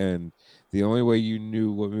 Exactly. And the only way you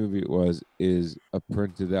knew what movie it was is a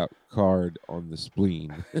printed out card on the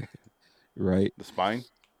spleen. Right? The spine?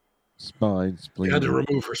 Spleen. You had to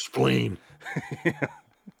remove her spleen.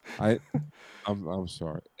 I'm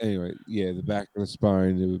sorry. Anyway, yeah, the back of the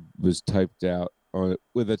spine it was typed out on it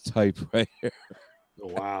with a typewriter. Oh,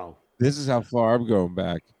 wow. This is how far I'm going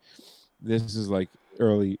back. This is like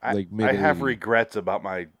early, like mid. I have regrets about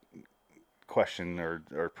my question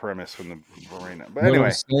or premise from the arena. But what anyway,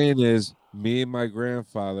 I'm saying is, me and my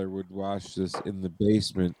grandfather would watch this in the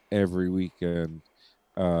basement every weekend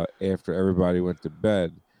after everybody went to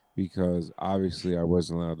bed, because obviously I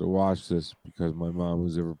wasn't allowed to watch this because my mom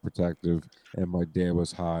was overprotective and my dad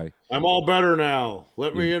was high. I'm all better now.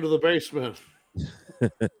 Let me into the basement.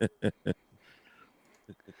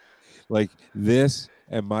 Like this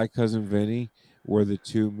and My Cousin Vinny were the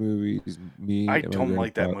two movies. I don't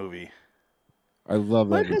like that movie. I love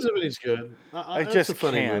that. My Cousin Vinny's good. I just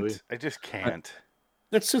can't. Movie. I just can't.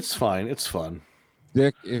 It's fine. It's fun.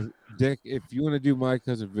 Dick, if you want to do My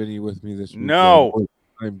Cousin Vinny with me this weekend, no,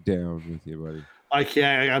 I'm down with you, buddy. I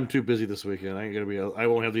can't. I'm too busy this weekend. I ain't gonna be. I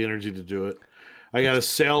won't have the energy to do it. I got to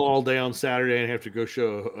sail all day on Saturday and have to go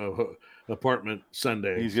show a apartment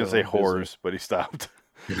Sunday. He's gonna say whores, but he stopped.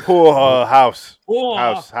 House.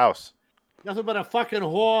 Whore. House. Nothing but a fucking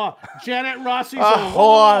whore. Janet Rossi's A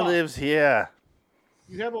whore lives here.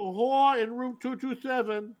 You have a whore in room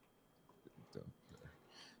 227.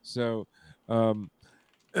 So, but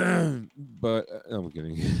I'm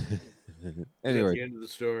kidding. Anyway, That's the end of the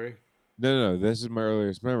story. no. This is my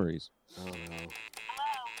earliest memories. Oh no.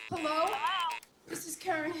 Hello? This is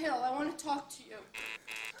Karen Hill. I want to talk to you.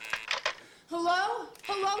 Hello?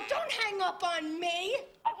 Hello? Don't hang up on me.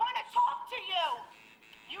 I want to talk to you.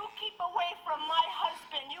 You keep away from my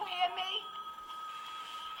husband. You hear me?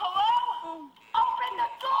 Hello? Open the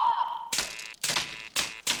door.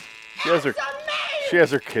 She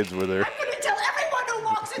has her kids with her. I'm going to tell everyone who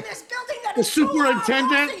walks in this building that The it's you,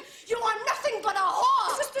 superintendent? Rossi. You are nothing but a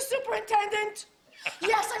whore. Is this the superintendent?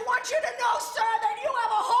 Yes, I want you to know, sir, that you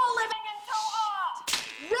have a whore living in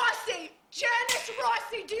Soho. Rossi, Janice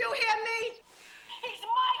Rossi, do you hear me? He's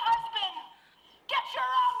my husband. Get your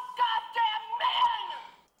own goddamn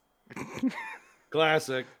man.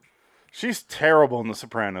 Classic. She's terrible in The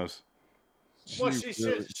Sopranos. Well,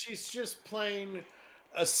 she's just playing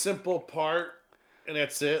a simple part, and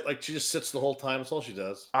that's it. Like she just sits the whole time. That's all she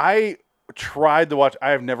does. I tried to watch.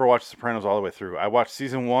 I have never watched Sopranos all the way through. I watched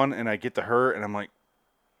season 1, and I get to her, and I'm like,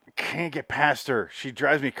 can't get past her. She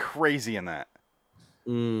drives me crazy in that.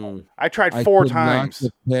 I tried 4 times.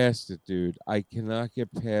 Get past it, dude. I cannot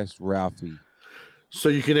get past Ralphie. So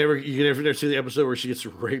you can never see the episode where she gets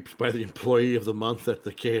raped by the employee of the month at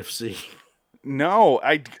the KFC. No,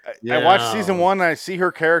 I watched season 1, and I see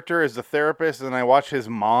her character as the therapist, and I watch his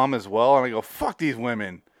mom as well, and I go, fuck these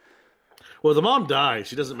women. Well, the mom dies.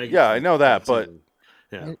 She doesn't make it. Yeah, I know that, but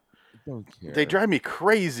yeah, I don't care. they drive me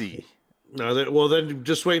crazy. No, then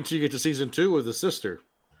just wait until you get to season 2 with the sister.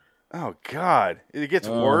 Oh, God. It gets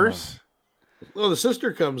worse. Well, the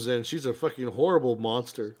sister comes in. She's a fucking horrible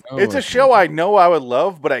monster. It's a show I know I would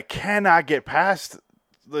love, but I cannot get past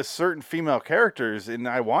the certain female characters, and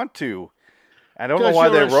I want to. I don't know why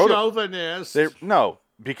they wrote them. No,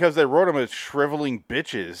 because they wrote them as shriveling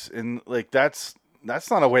bitches, and like that's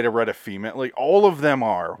not a way to write a female. Like all of them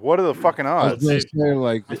are. What are the fucking odds? I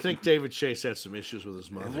think David Chase had some issues with his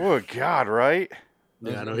mother. Oh God, right?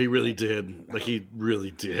 Yeah, no, he really did. Like he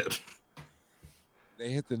really did. They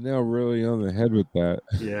hit the nail really on the head with that.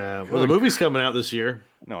 Yeah. Well, the movie's coming out this year.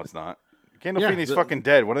 No, it's not. Gandolfini's fucking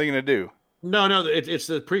dead. What are they gonna do? No, it's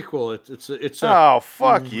the prequel. It's oh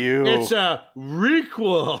fuck you! It's a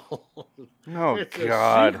requel. Oh it's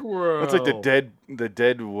God! That's like the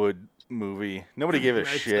Deadwood movie. Nobody gave a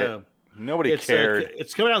shit. Nobody cared.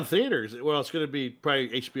 It's coming out in theaters. Well, it's going to be probably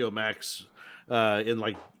HBO Max in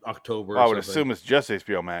like October. I would assume it's just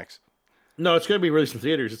HBO Max. No, it's going to be released in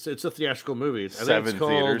theaters. It's a theatrical movie. I think it's called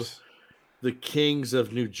theaters. The Kings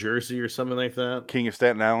of New Jersey or something like that. King of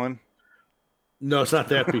Staten Island. No, it's not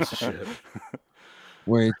that piece of shit.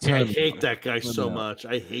 Wait, I hate that guy so much.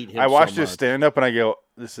 I hate him. I watched his stand up and I go,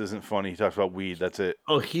 "This isn't funny." He talks about weed. That's it.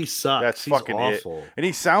 Oh, he sucks. That's He's fucking awful. it. And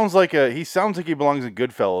he sounds like he belongs in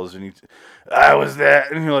Goodfellas. And I was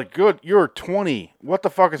that, and you're like, "Good, you're 20. What the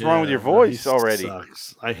fuck is wrong with your voice already?"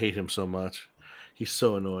 Sucks. I hate him so much. He's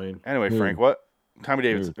so annoying. Anyway, Frank, what? Tommy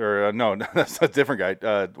Davidson, or no, that's a different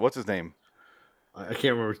guy. What's his name? I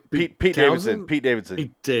can't remember. Pete Davidson. Pete Davidson.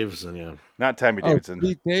 Pete Davidson, yeah. Not Tommy Davidson.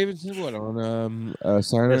 Pete Davidson, what on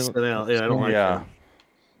Saturday? SNL. Yeah, I don't like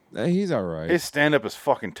him. He's all right. His stand-up is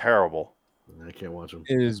fucking terrible. I can't watch him.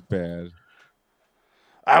 It is bad.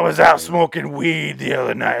 I was out smoking weed the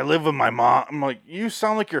other night. I live with my mom. I'm like, you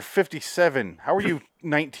sound like you're 57. How are you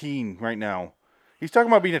 19 right now? He's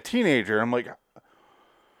talking about being a teenager. I'm like,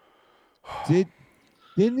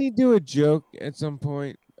 didn't he do a joke at some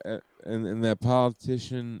point? And that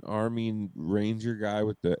politician, Army Ranger guy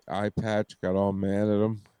with the eye patch got all mad at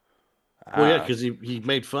him. Well, yeah, because he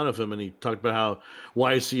made fun of him and he talked about how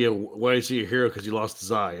why is he a hero because he lost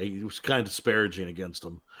his eye. He was kind of disparaging against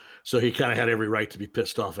him, so he kind of had every right to be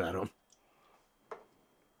pissed off at him.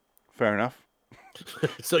 Fair enough.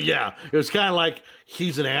 So yeah, it was kind of like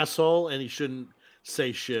he's an asshole and he shouldn't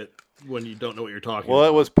say shit when you don't know what you're talking about. Well,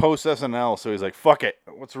 it was post SNL, so he's like, "Fuck it,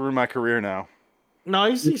 what's ruin my career now?" No,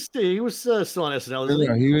 he was still on SNL.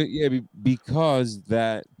 Isn't he? Because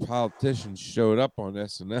that politician showed up on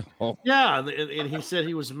SNL. Yeah, and he said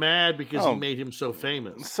he was mad because he made him so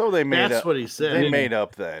famous. So they made that's what he said. They made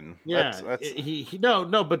up then. Yeah, that's...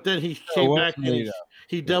 no, but then he came back and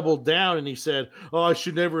he doubled down and he said, "Oh, I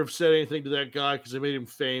should never have said anything to that guy because I made him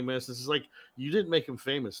famous." This is like, you didn't make him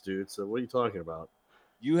famous, dude. So what are you talking about?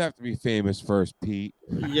 You have to be famous first, Pete.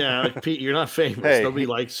 Yeah, like, Pete, you're not famous. Hey, Nobody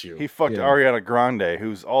likes you. He fucked Yeah. Ariana Grande,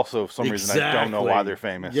 who's also for some reason I don't know why they're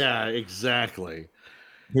famous. Yeah, exactly.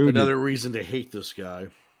 Who Another reason to hate this guy.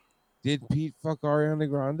 did Pete fuck Ariana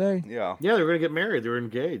Grande? Yeah. Yeah, they were gonna get married. They were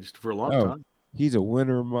engaged for a long time. He's a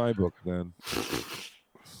winner in my book then.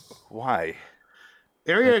 Why?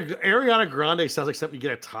 Ariana Grande sounds like something you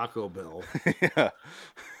get at Taco Bell. Yeah.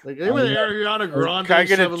 Like, hey, with Ariana Grande, Can I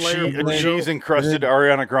get a 7-layer burrito? cheese encrusted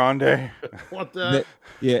Ariana Grande? What the?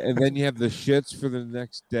 Yeah, and then you have the shits for the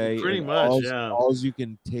next day. Pretty and much, yeah. All you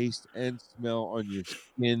can taste and smell on your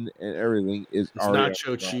skin and everything is It's Ariana nacho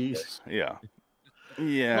Grande. cheese. Yeah.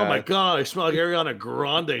 Yeah. Oh my god, I smell like Ariana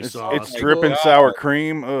Grande sauce. It's dripping sour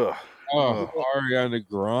cream. Ugh. Oh, Ariana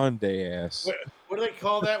Grande ass. What do they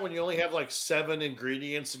call that when you only have like 7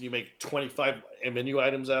 ingredients and you make 25 menu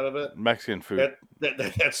items out of it? Mexican food.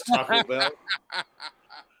 That's Taco Bell.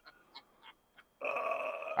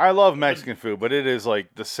 I love Mexican food, but it is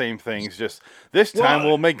like the same things. Just this time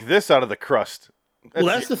we'll make this out of the crust.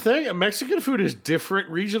 That's the thing. Mexican food is different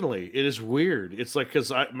regionally. It is weird. It's like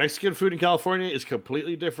because Mexican food in California is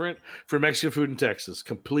completely different from Mexican food in Texas.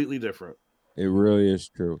 Completely different. It really is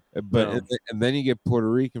true. But and then you get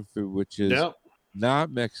Puerto Rican food, which is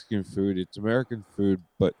not Mexican food. It's American food,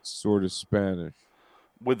 but sort of Spanish.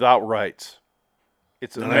 Without rights.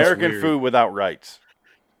 It's American food without rights.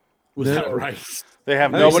 Without rice. They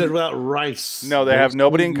have nobody without rice. No, they have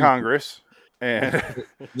nobody in Congress. And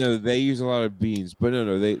no, they use a lot of beans, but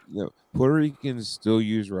no, Puerto Ricans still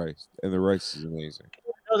use rice, and the rice is amazing.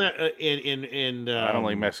 You know that in I don't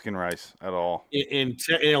like Mexican rice at all. In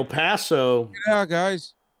El Paso. Yeah,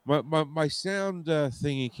 guys, my sound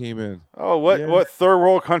thingy came in. Oh, what third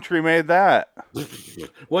world country made that?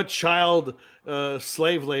 What child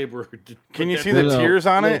slave labor? Can you see the tears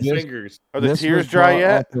on it? Fingers. Are the tears dry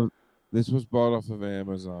yet? This was bought off of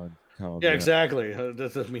Amazon. Yeah, exactly. That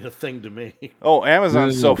doesn't mean a thing to me. Oh,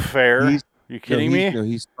 Amazon's so fair. You kidding me? No,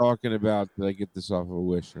 he's talking about did I get this off of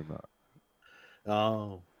Wish or not?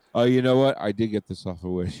 Oh, you know what? I did get this off of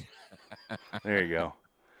Wish. There you go.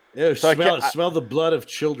 Yeah, smell the blood of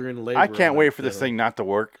children labor. I can't wait for this thing not to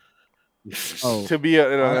work. To be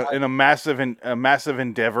in a massive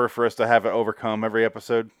endeavor for us to have it overcome every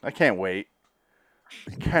episode. I can't wait.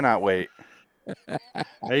 I cannot wait.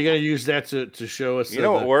 Are you gonna use that to show us? You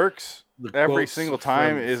know what works every single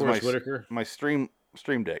time is my stream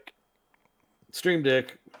deck. Stream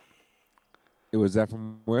Deck. Was that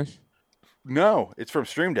from Wish? No, it's from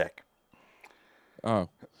Stream Deck. Oh,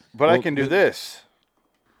 but I can do this.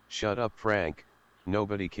 Shut up, Frank.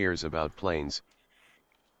 Nobody cares about planes.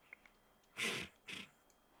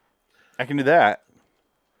 I can do that.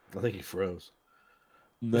 I think he froze.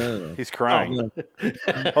 No, he's crying.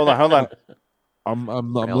 Oh, no. Hold on. I'm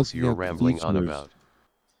what else you're rambling on news. about?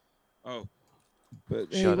 Oh,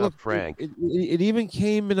 but Shut up, Frank. It even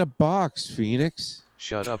came in a box, Phoenix.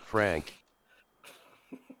 Shut up, Frank.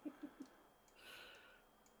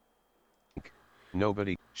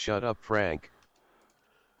 Nobody. Shut up, Frank.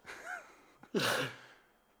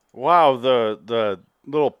 Wow, the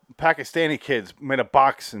little Pakistani kids made a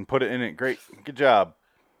box and put it in it. Great, good job.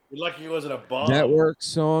 You're lucky it wasn't a bomb. Network,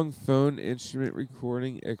 song, phone, instrument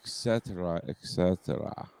recording, etc.,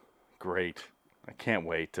 etc. Great. I can't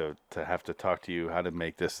wait to have to talk to you how to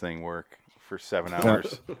make this thing work for 7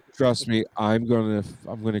 hours. Trust me, I'm gonna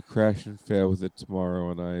crash and fail with it tomorrow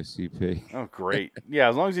on ISCP. Oh, great. Yeah,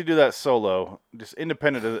 as long as you do that solo, just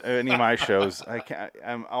independent of any of my shows,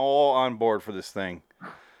 I'm all on board for this thing.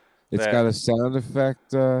 It's got a sound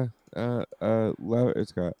effect.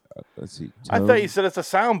 It's got. Let's see. I thought you said it's a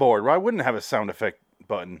soundboard. Why wouldn't it have a sound effect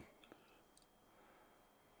button?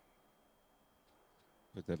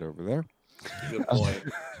 Put that over there. Good point.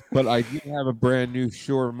 But I do have a brand new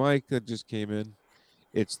Shure mic that just came in.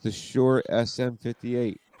 It's the Shure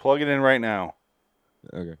SM58. Plug it in right now.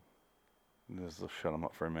 Okay. This will shut him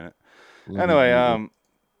up for a minute. Anyway,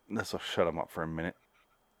 this will shut him up for a minute.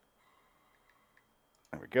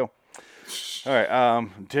 There we go. All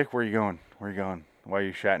right, Dick, where are you going? Where are you going? Why are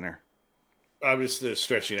you Shatner? I'm just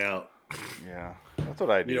stretching out. Yeah, that's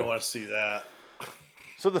what I do. You don't want to see that.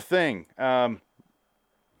 So the thing,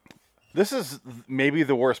 this is maybe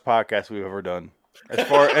the worst podcast we've ever done, as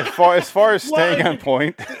far as staying on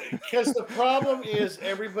point. Because the problem is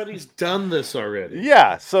everybody's done this already.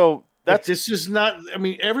 Yeah, so this is not. I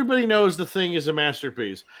mean, everybody knows the thing is a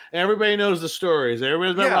masterpiece. Everybody knows the stories.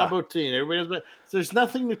 Everybody's about Rob Bottin. Everybody's there's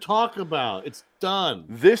nothing to talk about. It's done.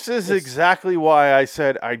 This is exactly why I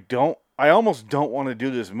said I almost don't want to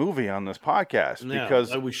do this movie on this podcast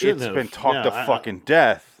because it's been talked to fucking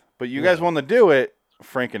death. But you guys want to do it,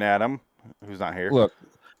 Frank and Adam, who's not here. Look,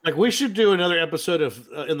 Like we should do another episode of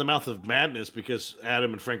In the Mouth of Madness because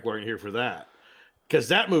Adam and Frank weren't here for that. Because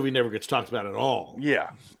that movie never gets talked about at all.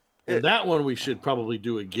 Yeah. And that one we should probably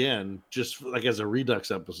do again, just like as a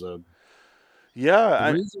Redux episode.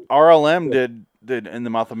 Yeah, RLM did In the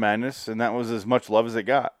Mouth of Madness, and that was as much love as it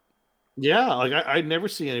got. Yeah, like I never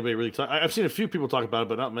see anybody really talk. I've seen a few people talk about it,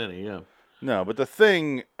 but not many. Yeah. No, but The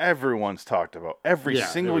Thing, everyone's talked about. Every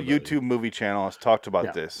single YouTube movie channel has talked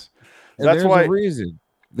about this. And that's why.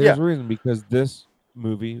 There's a reason because this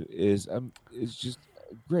movie is just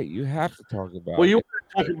great. You have to talk about. Well, you want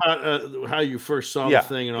to talk about how you first saw the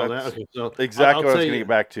Thing and all that. Okay, so exactly what I was going to get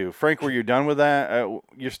back to. Frank, were you done with that?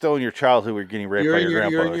 You're still in your childhood. Where you're getting raped by your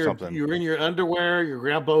grandpa or something. You're in your underwear. Your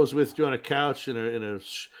grandpa was with you on a couch in a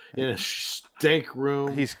stank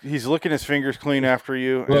room. He's licking his fingers clean after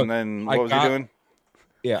you, and then what was he doing?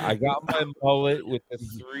 Yeah, I got my mullet with the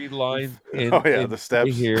 3 lines. The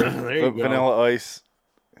steps here. Vanilla Ice.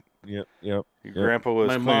 Yep. Your grandpa was.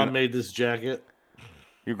 My mom made this jacket.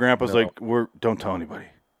 Your grandpa's like, don't tell anybody.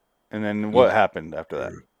 And then what happened after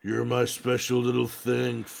that? You're my special little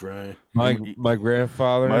thing, Frank. My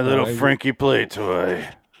grandfather. My little Frankie play toy.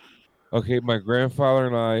 Okay, my grandfather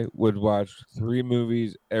and I would watch 3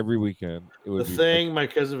 movies every weekend. It would The Thing, My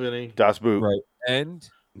Cousin Vinny. Das Boot. Right. And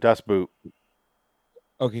Das Boot.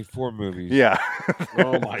 Okay, 4 movies. Yeah.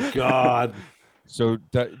 Oh my God. So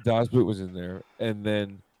Das Boot was in there, and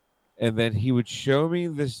then he would show me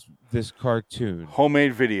this cartoon,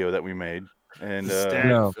 homemade video that we made, and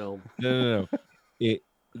film. No.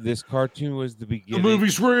 This cartoon was the beginning. The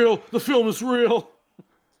movie's real. The film is real.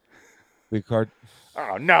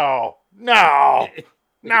 Oh no!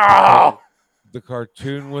 The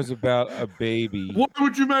cartoon was about a baby. Why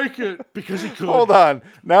would you make it? Because he could. Hold on.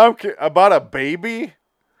 Now I'm about a baby.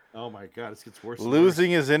 Oh my God! This gets worse.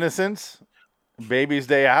 Losing his innocence. Baby's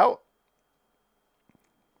Day Out.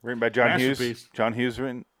 Written by John Hughes. John Hughes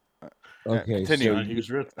written. Okay, continue. so Hughes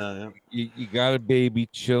written. You got a baby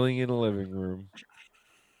chilling in a living room.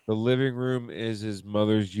 The living room is his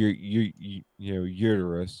mother's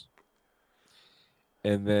uterus.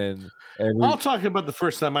 And then I'll talk about the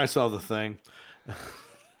first time I saw The Thing.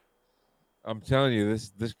 I'm telling you,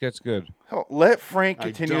 this gets good. Oh, let Frank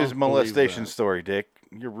continue his molestation story, Dick.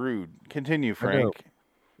 You're rude. Continue, Frank.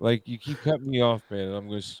 Like, you keep cutting me off, man, and I'm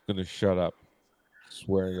just gonna shut up.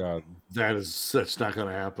 Swear to God. That's not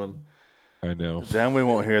gonna happen. I know. Then we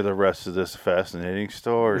won't hear the rest of this fascinating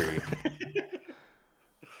story.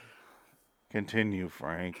 Continue,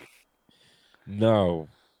 Frank. No.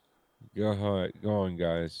 Go on,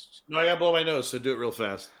 guys. No, I gotta blow my nose, so do it real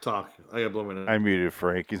fast. Talk. I gotta blow my nose. I muted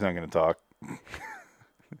Frank. He's not gonna talk.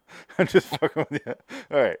 I'm just fucking with you.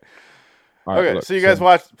 All right. Okay, look, so you guys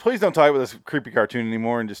watch. Please don't talk about this creepy cartoon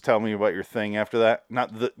anymore, and just tell me about your thing after that.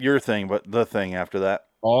 Not your thing, but the thing after that.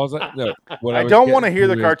 I don't want to hear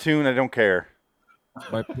the cartoon. I don't care.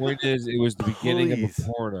 My point is, it was the beginning of a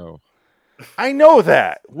porno. I know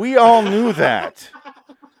that. We all knew that.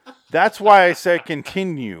 That's why I said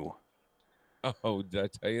continue. Oh, did I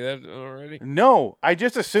tell you that already? No, I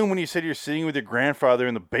just assumed when you said you're sitting with your grandfather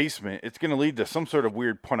in the basement, it's going to lead to some sort of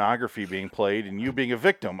weird pornography being played and you being a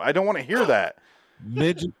victim. I don't want to hear that.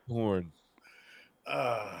 Midget porn.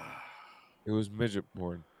 It was midget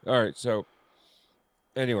porn. All right, so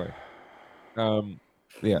anyway,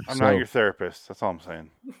 yeah. I'm not your therapist. That's all I'm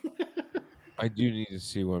saying. I do need to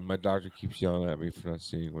see one. My doctor keeps yelling at me for not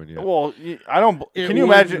seeing one yet. Well, I don't. Can you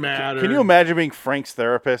imagine? Can you imagine being Frank's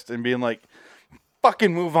therapist and being like,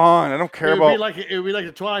 "Fucking move on. I don't care about." It would be like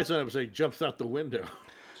the Twilight Zone episode. He jumps out the window.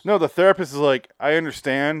 No, the therapist is like, "I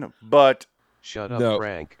understand, but." Shut up,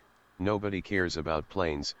 Frank. Nobody cares about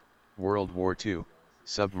planes, World War II,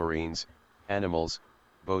 submarines, animals,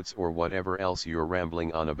 boats, or whatever else you're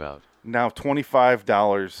rambling on about. Now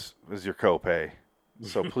 $25 is your copay.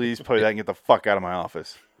 So please play that and get the fuck out of my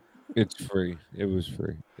office. It's free. It was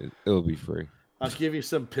free. It'll be free. I'll give you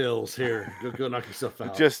some pills here. Go knock yourself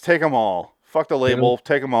out. Just take them all. Fuck the label.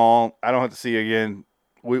 Take them all. I don't have to see you again.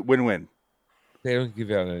 Win-win. They don't give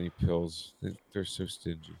out any pills. They're so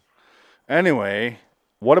stingy. Anyway,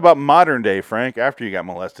 what about modern day, Frank, after you got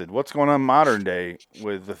molested? What's going on modern day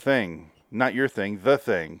with The Thing? Not your thing, The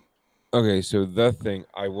Thing. Okay, so The Thing.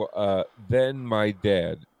 Then my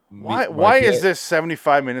dad. Why is this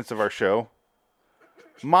 75 minutes of our show?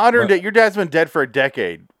 Modern day. Your dad's been dead for a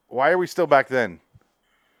decade. Why are we still back then?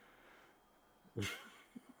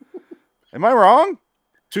 Am I wrong?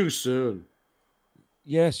 Too soon.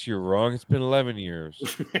 Yes, you're wrong. It's been 11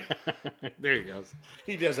 years. There he goes.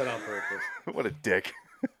 He does that on purpose. What a dick.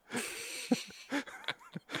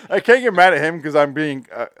 I can't get mad at him because I'm being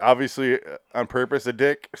obviously on purpose a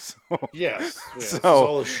dick. So, yes. It's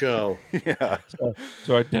all a show. Yeah.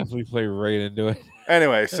 So I definitely play right into it.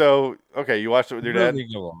 Anyway, so okay, you watched it with your dad.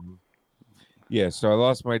 Moving along. Yeah, so I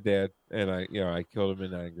lost my dad, and I killed him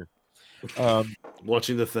in anger.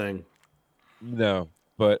 Watching The Thing. No,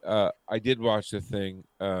 but I did watch The Thing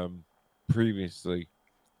previously,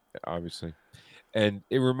 obviously, and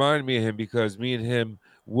it reminded me of him because me and him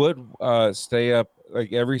would stay up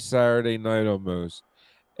like every Saturday night almost,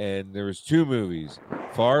 and there was 2 movies,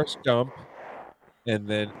 Forrest Gump, and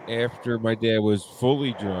then after my dad was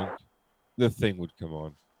fully drunk, The Thing would come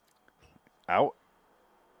on. Out?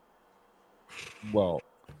 Well,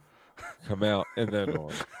 come out and then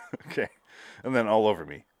on. Okay. And then all over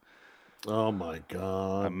me. Oh my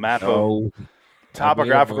God. A map of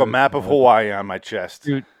topographical map of Hawaii on my chest.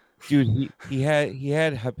 Dude, he had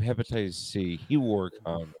hepatitis C. He wore a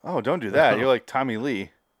condom. Oh, don't do that. You're like Tommy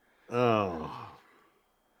Lee. Oh.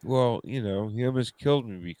 Well, he almost killed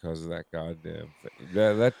me because of that goddamn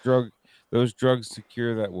thing. Those drugs to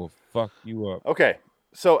cure that will fuck you up. Okay.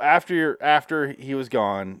 So after he was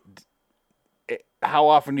gone, how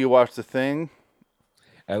often do you watch The Thing?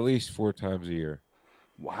 At least 4 times a year.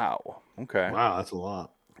 Wow. Okay. Wow, that's a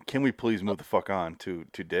lot. Can we please move the fuck on to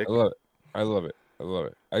Dick? I love it.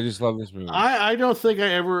 I just love this movie. I don't think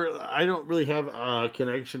I don't really have a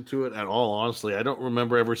connection to it at all, honestly. I don't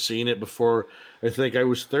remember ever seeing it before I think I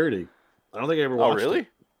was 30. I don't think I ever watched it. Oh, really?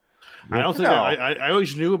 I don't think I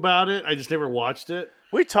always knew about it. I just never watched it.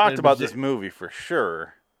 We talked about this movie for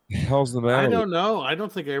sure. The hell's the matter? I don't know. I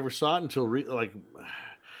don't think I ever saw it until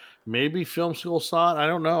maybe film school saw it. I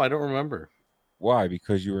don't know. I don't remember. Why?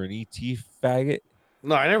 Because you were an ET faggot?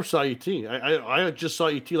 No, I never saw ET. I just saw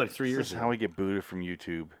ET like 3 years This is ago. how we get booted from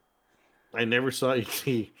YouTube. I never saw ET.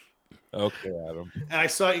 Okay, Adam. And I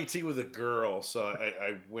saw ET with a girl, so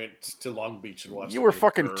I went to Long Beach and watched it. You were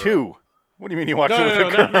fucking 2. What do you mean you watched it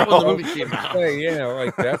with a girl? Not when the movie came out. Hey, yeah,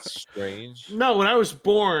 that's strange. No, when I was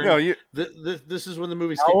born. No, this is when the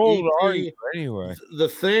movies How came. old are you anyway? The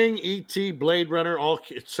Thing, ET, Blade Runner,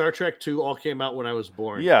 Star Trek 2 all came out when I was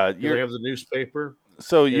born. Yeah, you have the newspaper.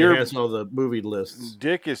 So it has all the movie lists.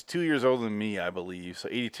 Dick is 2 years older than me, I believe. So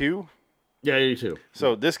 82. Yeah, 82.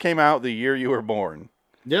 So this came out the year you were born.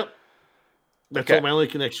 Yep. That's Okay. my only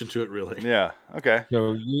connection to it, really. Yeah. Okay.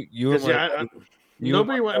 So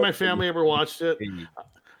nobody in my family ever watched it.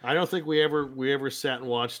 I don't think we ever sat and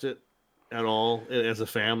watched it at all as a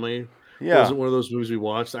family. Yeah. It wasn't one of those movies we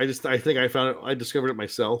watched. I think I found it. I discovered it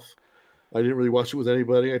myself. I didn't really watch it with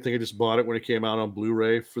anybody. I think I just bought it when it came out on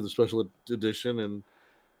Blu-ray for the special edition, and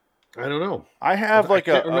I don't know. I have I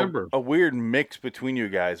can't remember. a weird mix between you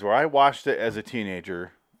guys where I watched it as a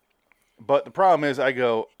teenager, but the problem is I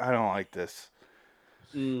don't like this.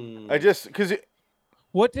 I just because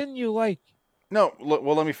what didn't you like? No,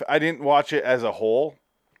 well I didn't watch it as a whole.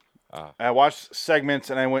 I watched segments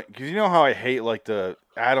and I went because you know how I hate like the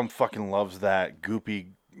Adam fucking loves that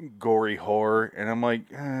goopy, gory horror, and I'm like,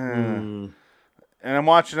 and I'm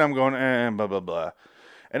watching, I'm going, blah blah blah.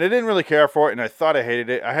 And I didn't really care for it, and I thought I hated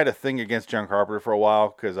it. I had a thing against John Carpenter for a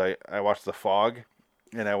while because I watched The Fog,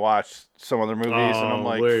 and I watched some other movies, and I'm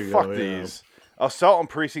like, fuck these. Assault on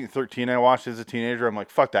Precinct 13 I watched as a teenager. I'm like,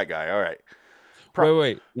 fuck that guy. All right.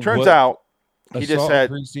 Wait. Turns out he just said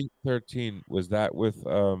Precinct 13. Was that with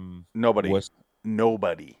nobody?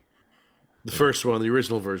 Nobody. The first one, the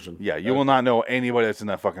original version. Yeah, you will not know anybody that's in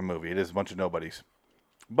that fucking movie. It is a bunch of nobodies.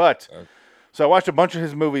 But... So I watched a bunch of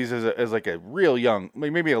his movies as like a real young,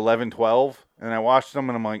 maybe 11, 12, and I watched them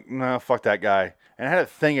and I'm like, no, fuck that guy. And I had a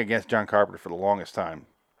thing against John Carpenter for the longest time.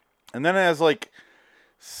 And then as like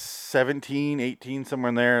 17, 18, somewhere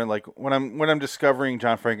in there, like when I'm discovering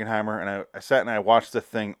John Frankenheimer, and I sat and I watched the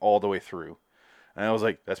thing all the way through. And I was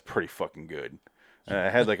like, that's pretty fucking good. And I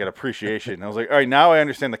had like an appreciation. And I was like, all right, now I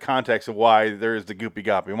understand the context of why there is the goopy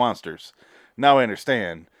goppy monsters. Now I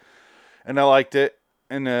understand. And I liked it.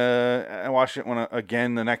 And I watched it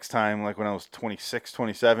again the next time, like when I was 26,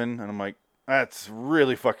 27, and I'm like, that's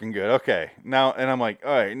really fucking good. Okay. Now, and I'm like,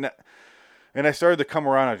 all right. And I started to come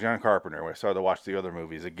around on John Carpenter when I started to watch the other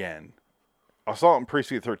movies again. Assault on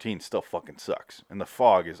Precinct 13 still fucking sucks, and The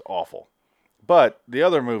Fog is awful. But the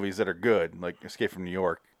other movies that are good, like Escape from New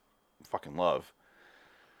York, fucking love.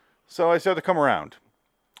 So I started to come around.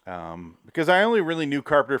 Because I only really knew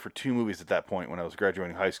Carpenter for 2 movies at that point when I was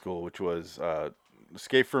graduating high school, which was...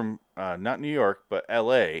 Escape from not New York, but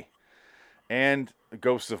L.A. and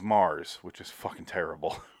Ghosts of Mars, which is fucking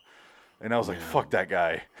terrible. And I was like, fuck that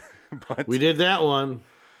guy. But we did that one.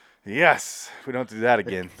 Yes, we don't do that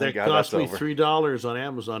again. That Thank God cost that's me over. $3 on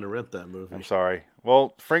Amazon to rent that movie. I'm sorry.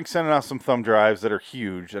 Well, Frank's sending out some thumb drives that are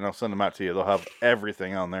huge, and I'll send them out to you. They'll have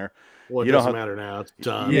everything on there. Well, it You don't doesn't have- matter now. It's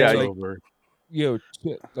done. Yeah, it's like- over.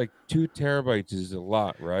 Like 2 terabytes is a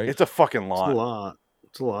lot, right? It's a fucking It's lot. a lot.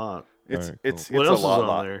 It's a lot. It's Alright, it's What it's else a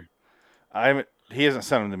lot. is on there? He hasn't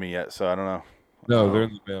sent them to me yet, so I don't know. No, they're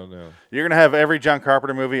in the mail now. You're gonna have every John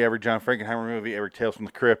Carpenter movie, every John Frankenheimer movie, every Tales from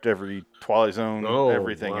the Crypt, every Twilight Zone, Oh,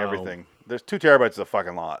 everything, wow. everything. There's 2 terabytes is a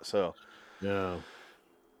fucking lot. So Yeah.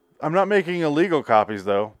 I'm not making illegal copies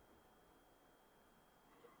though.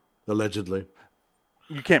 Allegedly.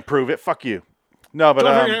 You can't prove it. Fuck you. No, but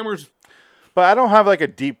Hammers. but I don't have like a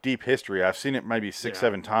deep history. I've seen it maybe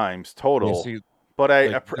 6-7 times total. Yeah, see, But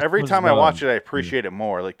like, this every one's time I watch not- it, I appreciate it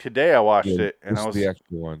more. Like today, I watched it and this I is was the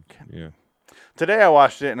extra one. Yeah. today I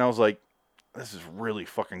watched it and I was like, this is really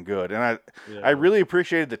fucking good. And I really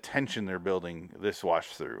appreciated the tension they're building this watch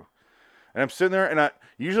through. And I'm sitting there and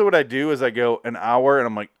usually what I do is I go an hour and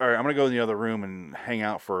I'm like, all right, I'm gonna go in the other room and hang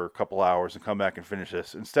out for a couple hours and come back and finish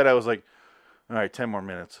this. Instead, I was like, all right, 10 more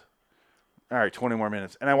minutes. All right, 20 more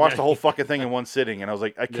minutes. And I watched the whole fucking thing in one sitting and I was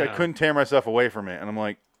like, I couldn't tear myself away from it. And I'm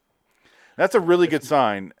like, that's a really good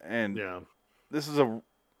sign. And this is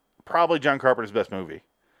probably John Carpenter's best movie.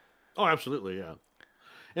 Oh, absolutely, yeah.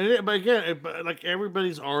 But again, like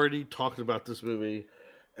everybody's already talked about this movie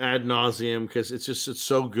ad nauseum because it's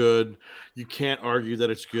so good. You can't argue that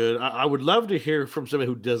it's good. I would love to hear from somebody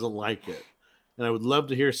who doesn't like it, and I would love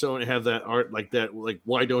to hear someone have that art like that. Like,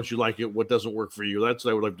 why don't you like it? What doesn't work for you? That's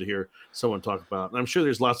what I would like to hear someone talk about. And I'm sure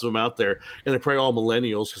there's lots of them out there, and they're probably all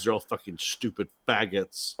millennials because they're all fucking stupid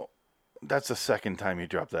faggots. That's the second time you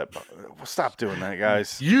dropped that. Stop doing that,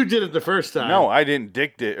 guys. You did it the first time. No, I didn't.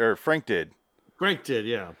 Dick did, or Frank did. Frank did,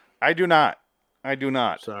 yeah. I do not. I do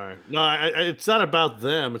not. Sorry. No, it's not about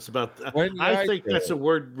them. It's about. I think that's a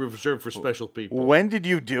word reserved for special people. When did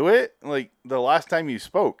you do it? Like the last time you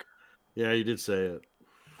spoke? Yeah, you did say it.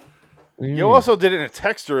 You also did it in a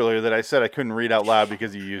text earlier that I said I couldn't read out loud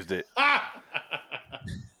because you used it.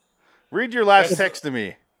 Read your last text to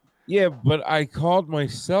me. Yeah, but I called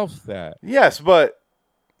myself that. Yes, but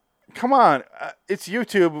come on, it's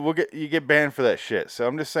YouTube. You get banned for that shit. So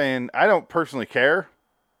I'm just saying, I don't personally care.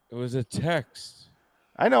 It was a text.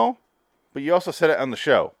 I know, but you also said it on the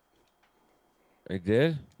show. I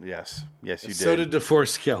did? Yes, you did. So did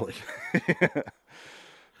DeForest Kelly.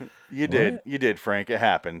 You did. You did, Frank. It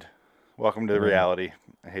happened. Welcome to the reality.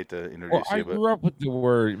 I hate to introduce I you, but grew up with the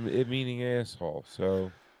word it meaning asshole,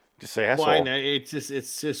 so just say asshole. Well, it's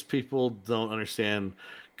just people don't understand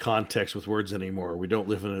context with words anymore. We don't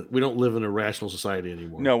live in a rational society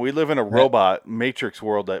anymore. No, we live in a robot matrix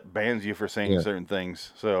world that bans you for saying certain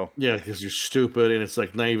things. So yeah, because you're stupid, and it's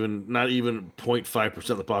like not even 0.5%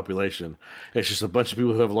 of the population. It's just a bunch of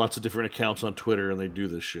people who have lots of different accounts on Twitter, and they do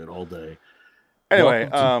this shit all day. Anyway,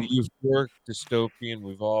 euphoric dystopian.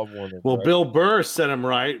 We've all wanted. Well, Bill Burr set him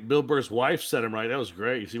right. Bill Burr's wife set him right. That was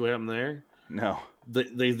great. You see what happened there? No.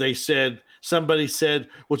 They said, somebody said,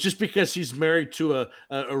 well, just because he's married to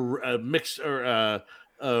a mixed or a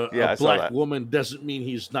black woman doesn't mean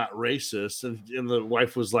he's not racist. And the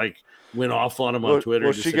wife was like, went off on him on Twitter.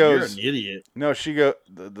 Well, and she said, goes, "You're an idiot." No,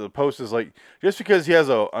 the post is like, just because he has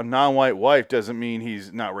a non-white wife doesn't mean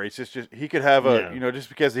he's not racist. Just he could have just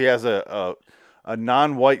because he has a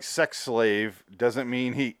non-white sex slave doesn't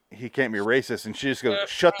mean he can't be racist. And she just goes,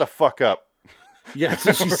 shut the fuck up. Yeah,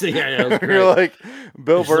 so she said, You're like,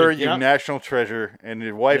 Bill Burr, like, you national treasure, and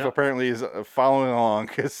your wife apparently is following along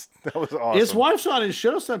because that was awesome. His wife's on his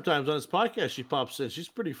show sometimes on his podcast. She pops in. She's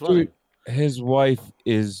pretty funny. Dude, his wife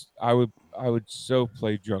is. I would so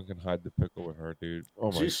play drunk and hide the pickle with her, dude.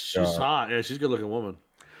 Oh my god, she's hot. Yeah, she's a good-looking woman.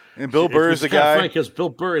 And Bill Burr is the guy because Bill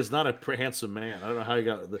Burr is not a handsome man. I don't know how he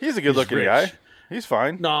got. He's a good-looking guy. He's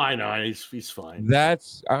fine. No, I know he's fine.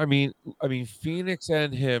 That's. I mean, Phoenix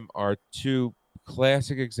and him are two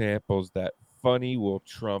classic examples that funny will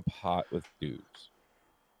trump hot with dudes.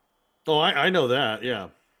 Oh, I know that. Yeah.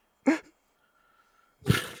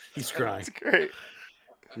 He's crying. That's great.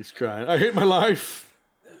 He's crying. I hate my life.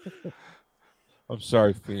 I'm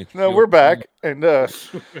sorry, Phoenix. No, we're back, and I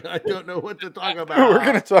don't know what to talk about. We're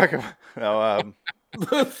gonna talk about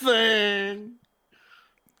the thing.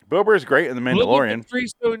 Bill Burr's great in The Mandalorian. Look at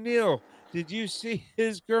Patrice O'Neal. Did you see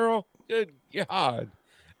his girl? Good God,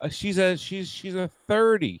 she's a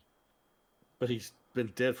 30. But he's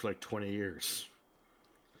been dead for like 20 years.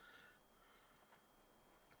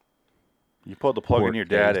 You pulled the plug in your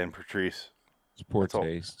dad in, Patrice. It's poor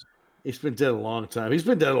taste. He's been dead a long time. He's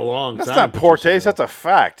been dead a long That's time. not poor taste. That's a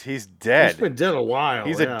fact. He's dead. He's been dead a while.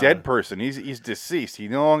 He's a dead person. He's deceased. He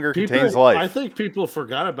no longer contains I life. think people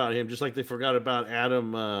forgot about him, just like they forgot about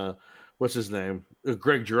Adam. What's his name?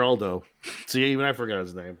 Greg Giraldo. See, even I forgot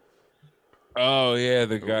his name. Oh yeah,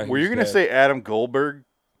 the guy. Were you going to say Adam Goldberg?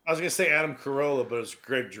 I was going to say Adam Carolla, but it's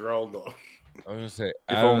Greg Giraldo. I was going to say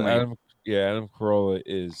only. Adam Carolla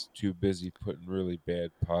is too busy putting really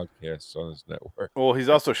bad podcasts on his network. Well, he's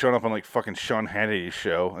also shown up on like fucking Sean Hannity's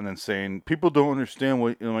show and then saying people don't understand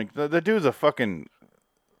what like the dude's a fucking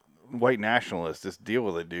white nationalist. Just deal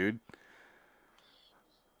with it, dude.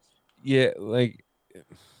 Yeah, like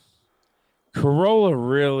Carolla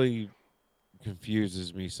really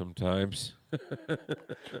confuses me sometimes.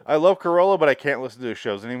 I love Carolla, but I can't listen to his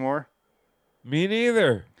shows anymore. Me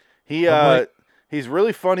neither. He's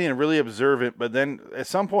really funny and really observant, but then at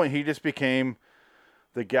some point he just became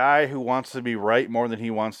the guy who wants to be right more than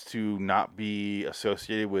he wants to not be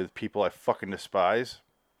associated with people I fucking despise.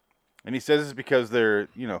 And he says it's because they're,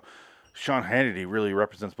 Sean Hannity really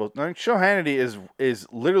represents both. I mean, Sean Hannity is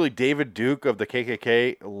literally David Duke of the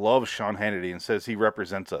KKK, loves Sean Hannity and says he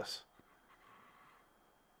represents us.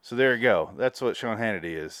 So there you go. That's what Sean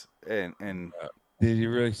Hannity is. And did he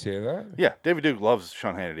really say that? Yeah, David Duke loves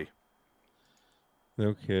Sean Hannity.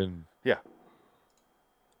 No kidding. Yeah.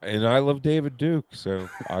 And I love David Duke, so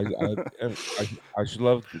I should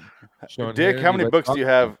love Sean Dick, Hannity. how many books do you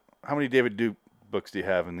have? How many David Duke books do you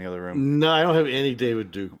have in the other room? No, I don't have any David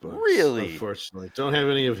Duke books. Really? Unfortunately. Don't have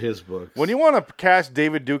any of his books. When you want to cast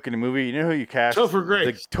David Duke in a movie, you know who you cast? Topher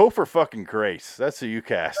Grace. Topher fucking Grace. That's who you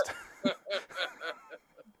cast.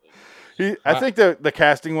 I think the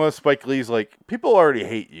casting was Spike Lee's like, people already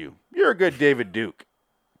hate you. You're a good David Duke.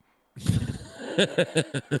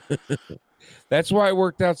 That's why it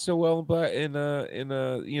worked out so well, but in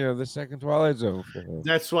the second Twilight Zone for him.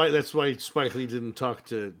 That's why Spike Lee didn't talk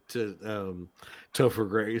to Topher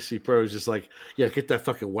Grace. He probably was just like, yeah, get that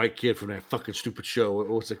fucking white kid from that fucking stupid show.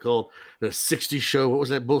 What's it called? The 60s show. What was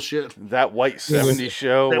that bullshit? That white 70s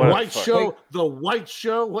show. That white show. The white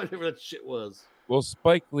show. Whatever that shit was. Well,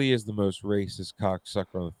 Spike Lee is the most racist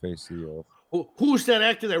cocksucker on the face of the earth. Who's that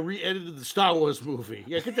actor that re-edited the Star Wars movie?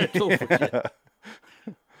 Yeah, get that Topher kid.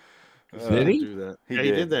 Did he do that? He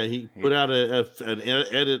did that. He put out an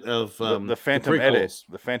edit of the Phantom edit.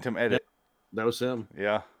 The Phantom edit. That was him.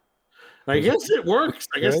 Yeah. I guess it works.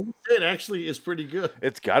 I guess it actually is pretty good.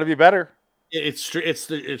 It's got to be better. It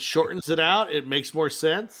shortens it out. It makes more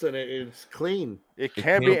sense, and it's clean. It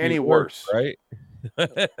can't be any worse, right? No,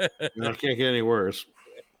 it can't get any worse.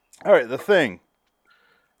 All right, The Thing.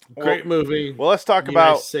 Great movie. Well, let's talk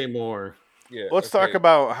about. Say more. Yeah. Let's talk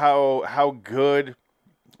about how good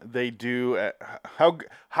they do at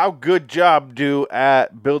how good job do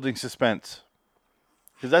at building suspense,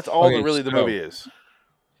 because that's all the movie is.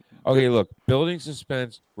 Okay, look, building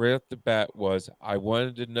suspense right off the bat was I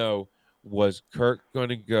wanted to know, was Kirk going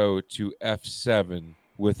to go to F7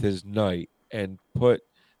 with his knight and put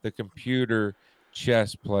the computer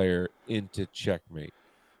chess player into checkmate?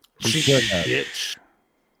 Bitch.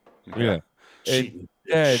 Yeah. Cheating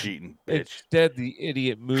bitch. Instead, the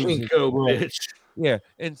idiot moves his bitch. Yeah,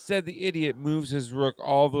 instead the idiot moves his rook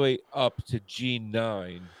all the way up to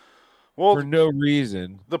G9 for no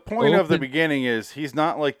reason. The point of the beginning is he's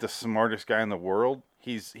not like the smartest guy in the world.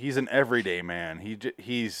 He's an everyday man.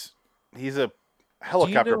 He's a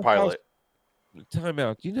helicopter pilot. Time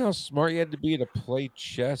out. Do you know how smart you had to be to play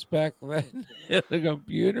chess back then in the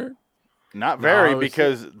computer? Not very,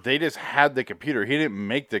 because they just had the computer. He didn't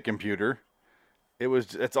make the computer.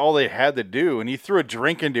 That's all they had to do, and he threw a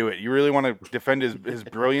drink into it. You really want to defend his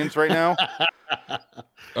brilliance right now?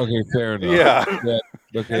 Okay, fair enough. Yeah.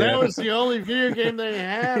 Okay. And that was the only video game they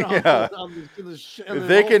had.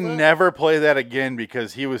 They can never play that again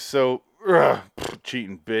because he was so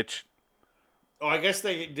cheating bitch. Oh, I guess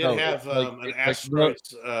they did have an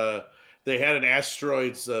Asteroids. They had an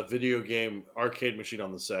Asteroids video game arcade machine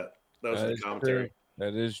on the set. That was the commentary. True.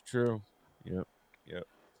 That is true. Yep.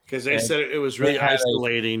 Because they said it was really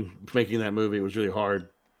isolating making that movie. It was really hard.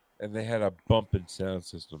 And they had a bumping sound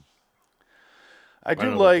system. I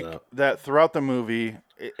do like that throughout the movie,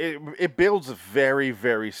 it builds very,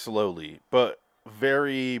 very slowly, but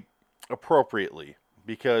very appropriately,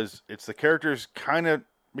 because it's the characters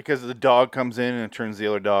because the dog comes in and it turns the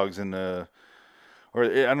other dogs into, or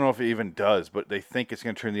I don't know if it even does, but they think it's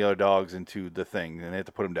going to turn the other dogs into the Thing, and they have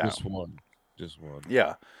to put them down. Just one.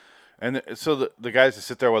 Yeah. And so the guys just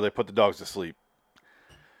sit there while they put the dogs to sleep.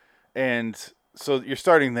 And so you're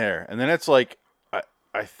starting there. And then it's like,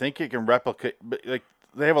 I think it can replicate, but like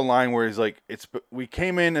they have a line where he's like, we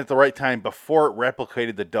came in at the right time before it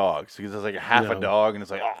replicated the dogs because there's like half a dog and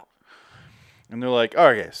it's like, oh. And they're like, oh,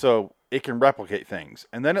 okay, so it can replicate things.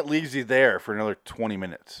 And then it leaves you there for another 20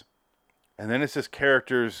 minutes. And then it's just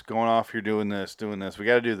characters going off here doing this. We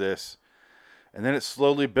got to do this. And then it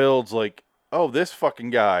slowly builds like, oh, this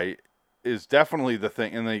fucking guy is definitely the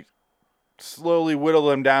thing. And they slowly whittle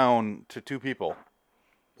them down to 2 people.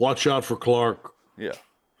 Watch out for Clark. Yeah.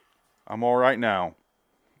 I'm all right now.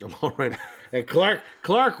 I'm all right. And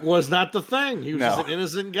Clark was not the thing. He was just an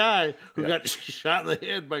innocent guy who got shot in the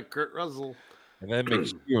head by Kurt Russell. And that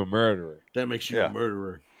makes you a murderer. That makes you a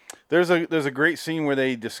murderer. There's a great scene where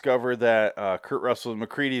they discover that Kurt Russell and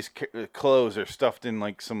McCready's clothes are stuffed in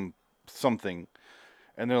like something.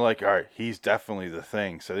 And they're like, all right, he's definitely the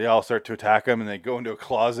thing. So they all start to attack him and they go into a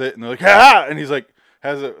closet and they're like, ah! And he's like,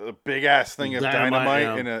 has a big ass thing of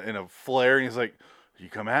dynamite in a flare. And he's like, you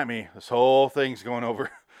come at me. This whole thing's going over.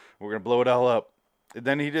 We're going to blow it all up. And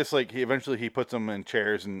then he just like, he eventually puts them in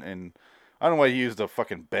chairs and I don't know why he used a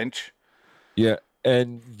fucking bench. Yeah.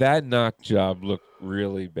 And that knock job looked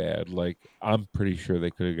really bad. Like, I'm pretty sure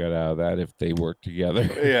they could have got out of that if they worked together.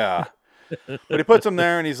 Yeah. But he puts them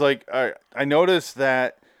there and he's like, all right, I noticed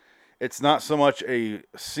that it's not so much a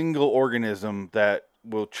single organism that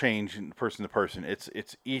will change person to person. It's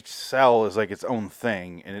each cell is like its own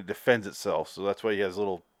thing and it defends itself. So that's why he has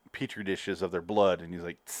little petri dishes of their blood and he's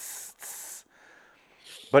like, tss, tss.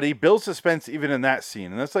 But he builds suspense even in that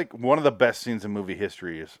scene. And that's like one of the best scenes in movie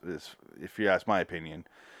history is if you ask my opinion,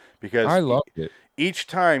 because I loved it. Each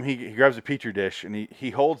time he grabs a petri dish and he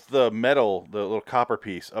holds the metal, the little copper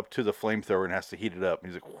piece up to the flamethrower and has to heat it up.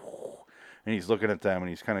 And he's like, whoo, and he's looking at them and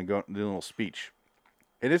he's kind of doing a little speech.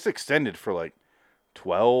 And it's extended for like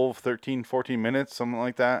 12, 13, 14 minutes, something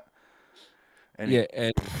like that. And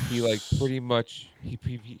and he like pretty much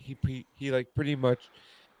he like pretty much,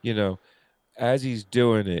 you know, as he's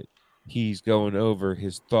doing it, he's going over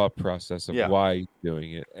his thought process of why he's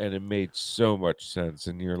doing it, and it made so much sense.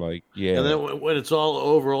 And you're like, yeah. And then when it's all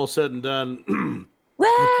over, all said and done,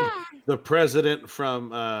 the president from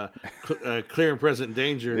Clear and Present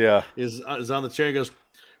Danger is on the chair and goes,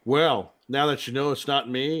 well, now that you know it's not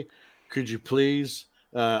me, could you please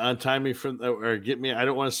untie me from or get me? I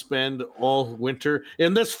don't want to spend all winter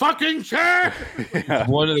in this fucking chair.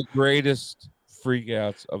 One of the greatest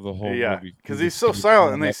freakouts of the whole movie. Because he's so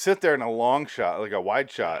silent, and they sit there in a long shot, like a wide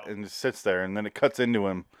shot, and just sits there, and then it cuts into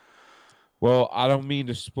him. Well, I don't mean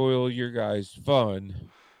to spoil your guys' fun,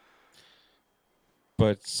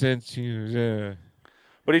 but since you,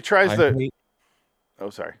 but he tries oh,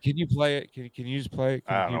 sorry. Can you play it? Can you just play it?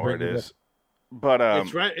 I don't know where it is. But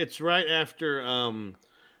it's right after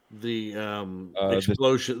the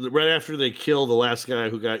explosion. Right after they kill the last guy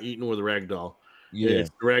who got eaten with a ragdoll. Yeah, it's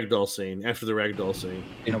the ragdoll scene. After the ragdoll scene,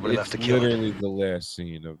 nobody left to kill. Literally the last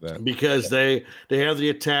scene of that because they have the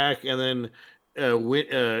attack and then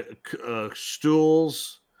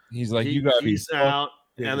Stools. He's like, you got he's out,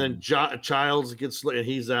 and then Childs gets and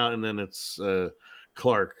he's out, and then it's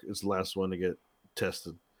Clark is the last one to get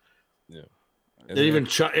tested. Yeah, and even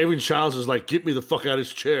Childs is like, get me the fuck out of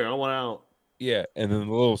his chair. I want out. Yeah, and then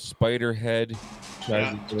the little spider head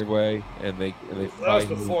tries to get away, and they that was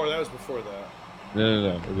before. That was before that.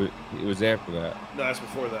 No. It was after that. No, that's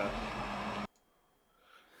before that.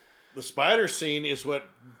 The spider scene is what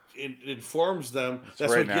informs them.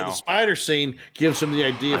 That's what the spider scene gives them the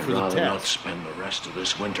idea for the test. I'd rather not spend the rest of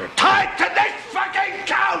this winter tied to this fucking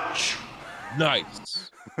couch.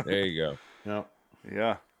 Nice. There you go. Yep.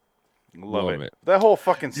 Yeah. Love it. That whole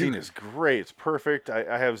fucking scene is great. It's perfect.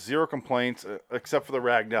 I have zero complaints except for the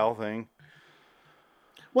ragdoll thing.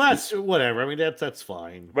 Well, that's whatever. I mean, that's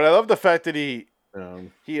fine. But I love the fact that the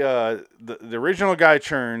original guy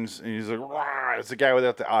turns and he's like, Wah! It's the guy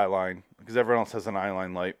without the eye line because everyone else has an eye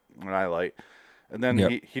light, and then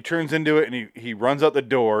he turns into it and he runs out the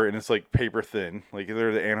door and it's like paper thin, like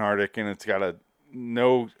they're the Antarctic and it's got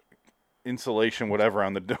no insulation whatever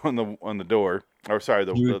on the door, or sorry,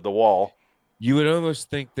 the wall. You would almost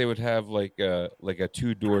think they would have like a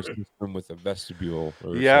 2-door system with a vestibule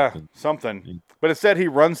or something. But instead he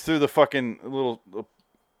runs through the fucking little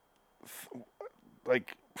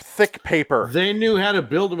like thick paper. They knew how to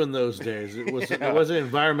build them in those days. It wasn't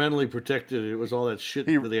environmentally protected. It was all that shit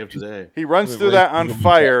that they have today. He runs through that on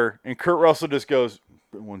fire, and Kurt Russell just goes,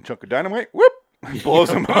 one chunk of dynamite, whoop,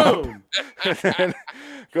 blows him up. And then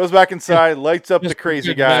goes back inside, lights up the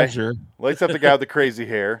crazy guy. Lights up the guy with the crazy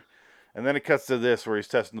hair. And then it cuts to this where he's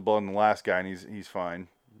testing the blood on the last guy, and he's fine.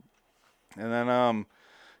 And then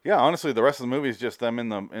honestly, the rest of the movie is just them in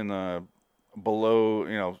the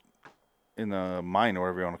below, the mine or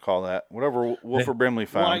whatever you want to call that. Whatever Wilford Brimley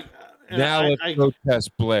found. Now let's go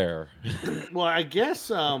test Blair. Well, I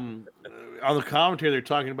guess on the commentary they're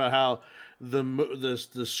talking about how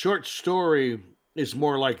the short story is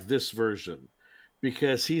more like this version,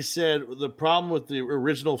 because he said the problem with the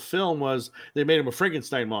original film was they made him a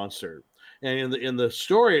Frankenstein monster, and in the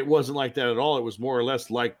story it wasn't like that at all. It was more or less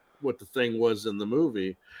like what the thing was in the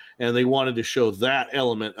movie, and they wanted to show that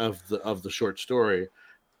element of the short story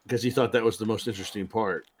because he thought that was the most interesting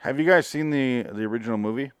part. Have you guys seen the original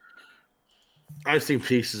movie? I've seen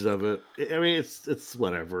pieces of it. I mean, it's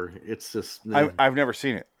whatever. It's just I've never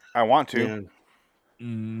seen it. I want to. Yeah.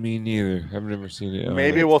 Me neither. I've never seen it.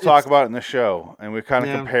 Maybe we'll talk about it in the show, and we kind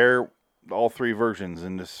of compare all three versions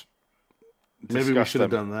and just maybe we should have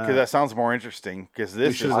done that because that sounds more interesting. Because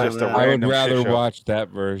this is just a I would random rather shit show. watch that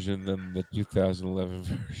version than the 2011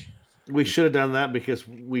 version. We should have done that because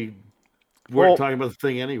we weren't talking about the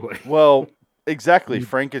thing anyway. Well, exactly.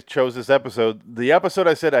 Frank has chose this episode. The episode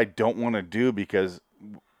I said I don't want to do because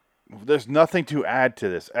there's nothing to add to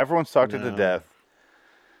this. Everyone's talked it to death.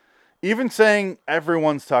 Even saying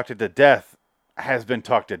everyone's talked it to death has been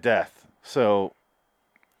talked to death. So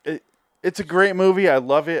it's a great movie. I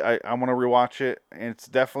love it. I want to rewatch it. And it's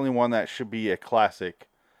definitely one that should be a classic.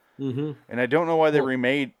 Mm-hmm. And I don't know why they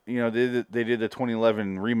remade, they did the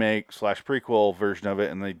 2011 remake / prequel version of it,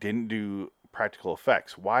 and they didn't do practical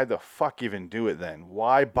effects. Why the fuck even do it then?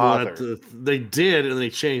 Why bother? Well, they did, and they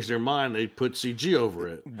changed their mind. They put CG over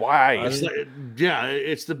it. Why? It's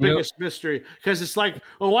the biggest mystery because it's like,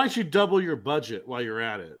 why don't you double your budget while you're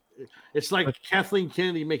at it? It's like Kathleen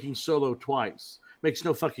Kennedy making Solo twice. Makes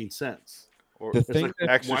no fucking sense. Or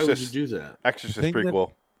why would you do that? Exorcist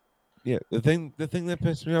prequel. The thing that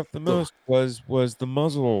pissed me off the most was the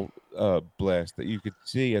muzzle blast that you could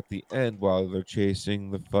see at the end while they're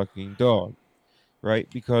chasing the fucking dog, right?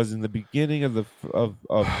 Because in the beginning of the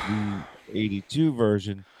 82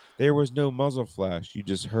 version, there was no muzzle flash. You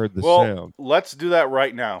just heard the sound. Let's do that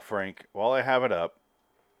right now, Frank. While I have it up.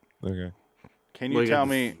 Okay. Can you tell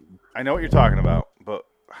me? I know what you're talking about, but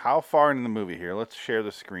how far into the movie here? Let's share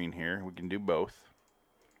the screen here. We can do both.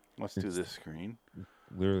 Let's do this screen.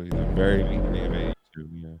 Literally the very beginning of 82.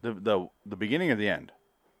 Yeah. The beginning of the end.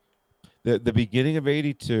 The beginning of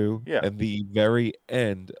 82 Yeah. And the very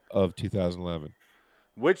end of 2011.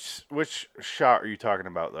 Which shot are you talking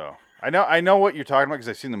about though? I know what you're talking about because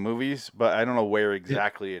I've seen the movies, but I don't know where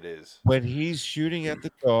exactly it is. When he's shooting at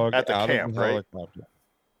the dog at the out camp, of the helicopter.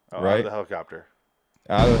 Oh, right? Out of the helicopter.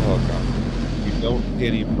 Out of the helicopter. You don't get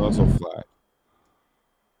any muzzle flash.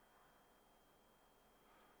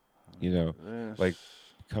 Like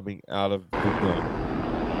coming out of the gun.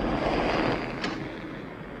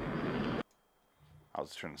 I'll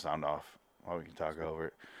just turn the sound off while we can talk over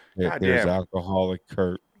it. There's alcoholic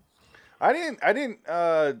Kurt. I didn't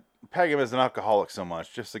peg him as an alcoholic so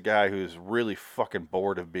much. Just a guy who's really fucking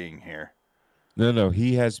bored of being here. No,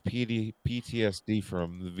 he has PTSD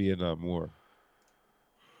from the Vietnam War.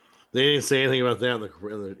 They didn't say anything about that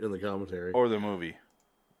in the commentary or the movie.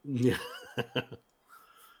 Yeah.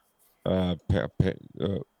 At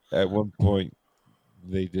one point,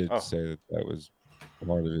 they did say that was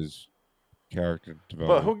part of his character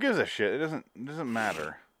development. But who gives a shit? It doesn't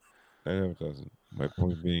matter. I know it doesn't. My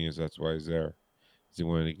point being is that's why he's there. He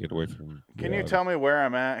wanted to get away from. Can you tell me where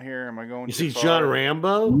I'm at here? Am I going? You see John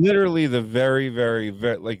Rambo? Literally the very, very,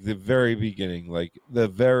 like the very beginning, like the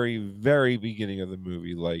very, very beginning of the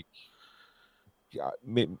movie, like. Yeah.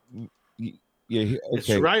 Okay. It's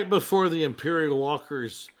right before the Imperial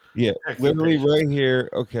Walkers. Yeah, literally right here.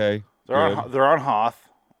 Okay. They're on Hoth,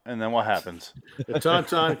 and then what happens? The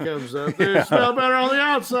Tauntaun comes up. They smell better on the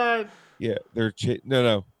outside. Yeah, they're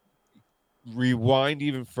no. Rewind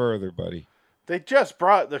even further, buddy. They just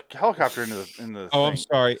brought the helicopter into the. Oh, I'm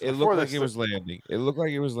sorry. It looked like it was landing. It looked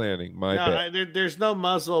like it was landing. My bad. There's no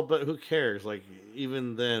muzzle, but who cares? Like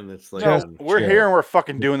even then, it's like we're here and we're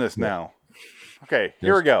fucking doing this now. Okay,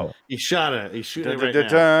 here we go. He shot it. He's shooting it right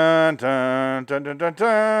now.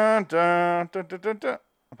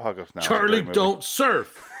 Apocalypse Now. Charlie, don't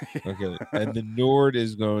surf. Okay, and the Nord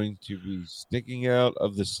is going to be sticking out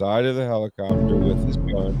of the side of the helicopter with his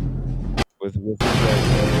gun. With his gun.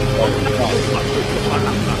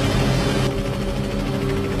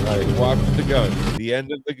 All right, watch the gun. The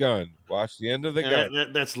end of the gun. Watch the end of the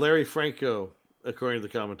gun. That's Larry Franco, according to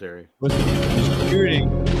the commentary. Listen, he's shooting.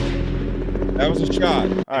 That was a shot.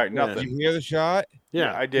 All right, nothing. Did you hear the shot?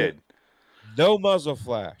 Yeah, I did. No muzzle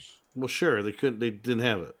flash. Well, sure, they couldn't. They didn't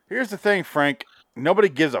have it. Here's the thing, Frank. Nobody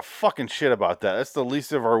gives a fucking shit about that. That's the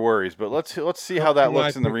least of our worries. But let's see how that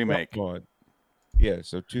looks in the remake. Yeah,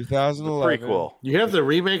 so 2011. Prequel. You have the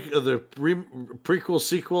remake of the prequel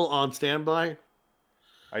sequel on standby?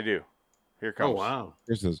 I do. Here it comes. Oh, wow.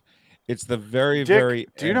 This is, it's the very, Dick, very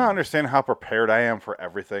do you not understand how prepared I am for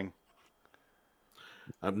everything?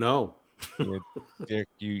 No. Yeah, Dick,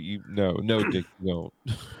 no, Dick, you don't.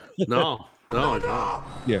 No, I don't.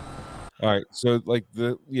 Yeah. All right. So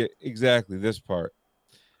exactly this part.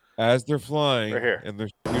 As they're flying Right here. and they're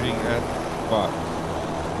shooting at the spot,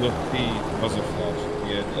 you'll see muzzle flash at the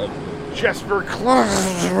end of the Jesper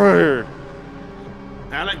Clansford.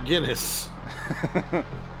 Alec Guinness.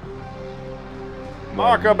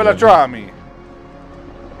 Marco Beltrami.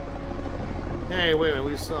 Hey, wait a minute,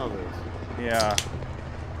 we saw this. Yeah.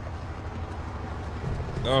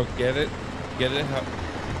 Oh, get it? Get it?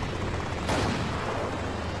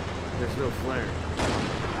 There's no flare.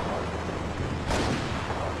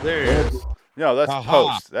 There it is. No, that's Aha.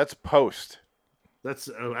 post. That's post. That's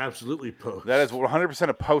absolutely post. That is 100%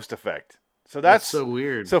 a post effect. So that's so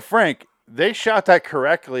weird. So Frank, they shot that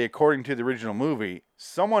correctly according to the original movie.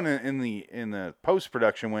 Someone in the post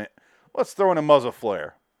production went, let's throw in a muzzle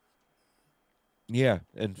flare. Yeah,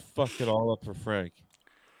 and fuck it all up for Frank.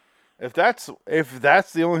 If that's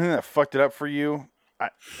the only thing that fucked it up for you,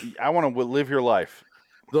 I want to live your life.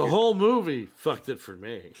 The whole movie fucked it for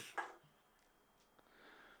me.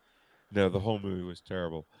 No, the whole movie was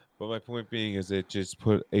terrible. But my point being is it just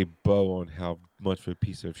put a bow on how much of a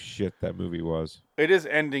piece of shit that movie was. It is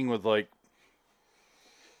ending with like.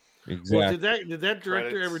 Exactly. Well, did that director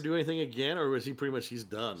Credits. ever do anything again, or was he pretty much he's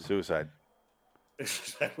done? Suicide.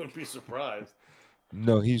 I wouldn't be surprised.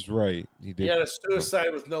 No, he's right. He did. He had a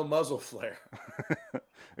suicide with no muzzle flare.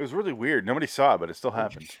 It was really weird. Nobody saw it, but it still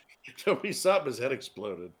happened. Nobody saw it, his head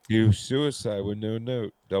exploded. He suicide with no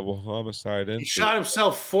note. Double homicide. He shot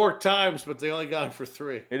himself 4 times, but they only got him for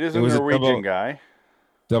 3. It is It a was a Norwegian guy.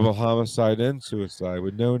 Double homicide and suicide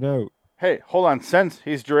with no note. Hey, hold on. Since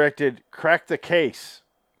he's directed Crack the Case,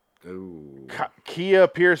 Ooh. Kia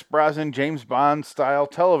Pierce Brosnan James Bond style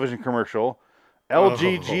television commercial,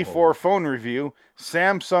 LG G4 phone review,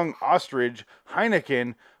 Samsung Ostrich,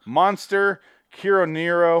 Heineken, Monster, Kiro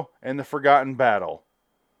Nero, and The Forgotten Battle.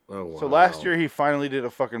 Oh, wow. So last year he finally did a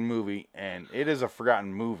fucking movie, and it is a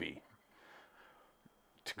forgotten movie.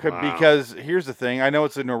 Because here's the thing: I know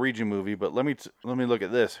it's a Norwegian movie, but let me look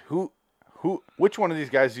at this. Which one of these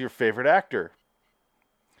guys is your favorite actor?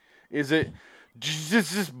 Is it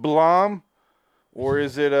just Blom, or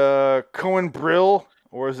is it Cohen Brill,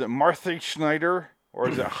 or is it Martha Schneider, or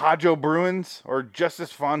is it Hajo Bruins, or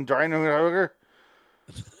Justice von Dreinhoger,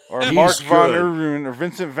 or Mark von Erwin, or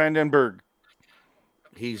Vincent van den Berg?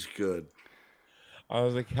 He's good. I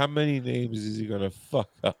was like, how many names is he gonna fuck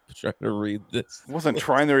up trying to read this? I wasn't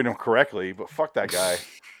trying to read them correctly, but fuck that guy.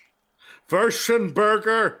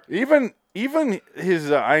 Furstenberger. Even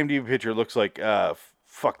his IMDb picture looks like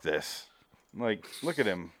fuck this. Like, look at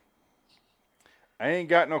him. I ain't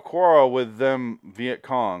got no quarrel with them Viet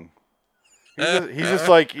Cong. He's just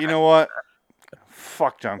like, you know what?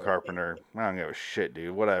 Fuck John Carpenter. I don't give a shit,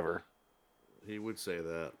 dude. Whatever. He would say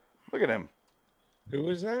that. Look at him. Who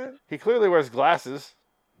was that? He clearly wears glasses.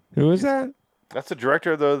 Who was that? That's the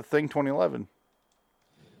director of the Thing 2011.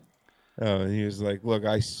 Oh, and he was like, look,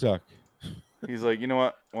 I suck. He's like, you know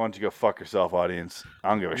what? Why don't you go fuck yourself, audience? I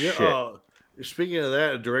don't give a shit. Speaking of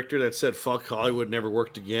that, a director that said "fuck Hollywood" never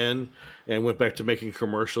worked again and went back to making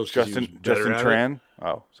commercials. Justin Tran.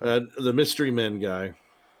 Oh, the Mystery Men guy.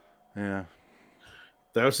 Yeah,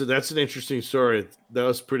 that's an interesting story. That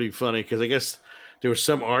was pretty funny because I guess there was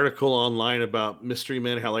some article online about Mystery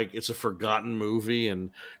Men, how like it's a forgotten movie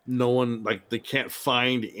and no one they can't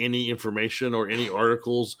find any information or any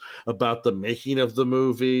articles about the making of the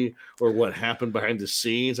movie or what happened behind the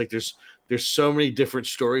scenes. Like there's so many different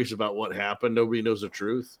stories about what happened. Nobody knows the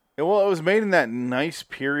truth. Well, it was made in that nice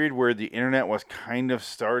period where the internet was kind of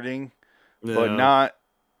starting, but not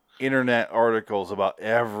internet articles about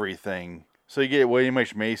everything. So you get William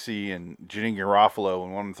H. Macy and Janine Garofalo,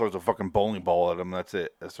 and one of them throws a fucking bowling ball at them. That's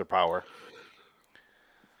it. That's their power.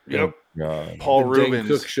 Yep. Paul and Rubens.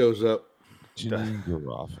 Dane Cook shows up. Janine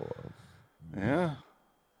Garofalo. Yeah.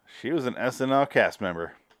 She was an SNL cast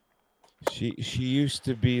member. She used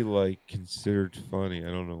to be considered funny. I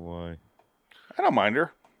don't know why. I don't mind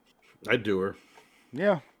her. I'd do her.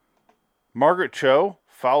 Yeah. Margaret Cho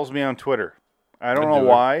follows me on Twitter. I don't know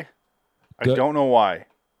why. I don't know why.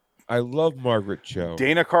 I love Margaret Cho.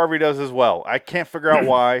 Dana Carvey does as well. I can't figure out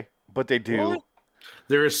why, but they do. What?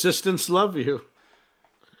 Their assistants love you.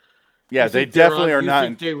 Yeah, they definitely are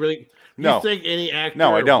not. They really. No. You think any actor?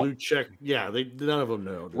 No, I don't. Blue check. Yeah, none of them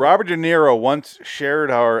know. Robert De Niro once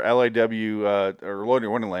shared our LAW or Lord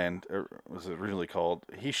of Wonderland, or was it originally called?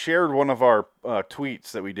 He shared one of our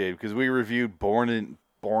tweets that we did because we reviewed Born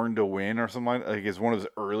to Win or something like it's one of his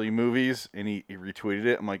early movies, and he retweeted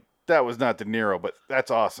it. I'm like, that was not De Niro, but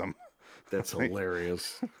that's awesome. That's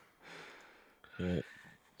hilarious. Yeah.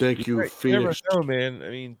 Thank you, Phoenix. Never know, man. I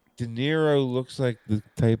mean, De Niro looks like the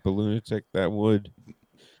type of lunatic that would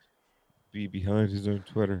be behind his own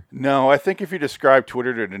Twitter. No, I think if you describe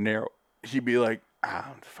Twitter to De Niro, he'd be like,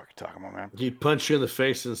 what the fuck are you talking about, man? He'd punch you in the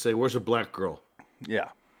face and say, "Where's a black girl?" Yeah.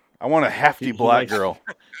 I want a hefty black girl.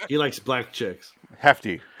 He likes black chicks.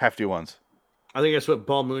 Hefty ones. I think that's what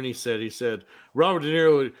Paul Mooney said. He said Robert De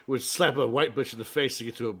Niro would slap a white bitch in the face to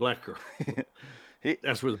get to a black girl.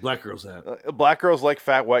 That's where the black girl's at. Black girls like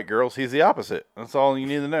fat white girls. He's the opposite. That's all you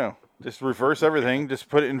need to know. Just reverse everything. Just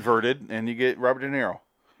put it inverted, and you get Robert De Niro.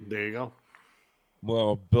 There you go.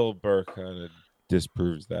 Well, Bill Burr kind of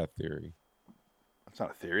disproves that theory. That's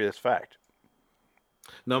not a theory. That's fact.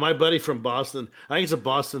 No, my buddy from Boston, I think it's a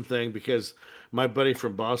Boston thing because my buddy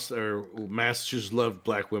from Boston or Massachusetts loved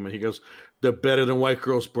black women. He goes, they're better than white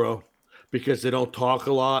girls, bro, because they don't talk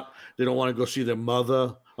a lot. They don't want to go see their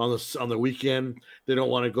mother on the weekend. They don't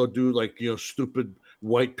want to go do stupid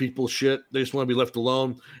white people shit. They just want to be left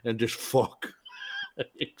alone and just fuck.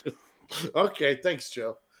 Okay, thanks,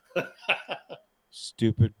 Joe.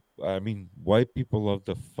 Stupid. I mean, white people love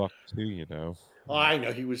to fuck too, Oh, I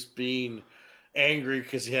know he was being angry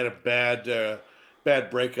because he had a bad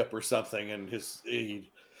breakup or something, and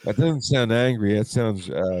that doesn't sound angry. That sounds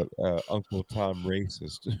Uncle Tom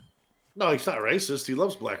racist. No, he's not racist. He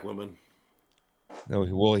loves black women. No,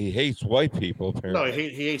 well, he hates white people. Apparently. No, he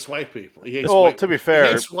hates white people. He hates to be fair,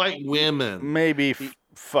 he hates white women. Maybe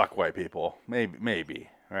fuck white people. Maybe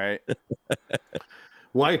right.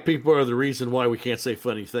 White people are the reason why we can't say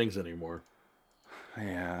funny things anymore.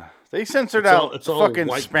 Yeah, they censored out fucking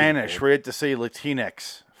Spanish. People. We had to say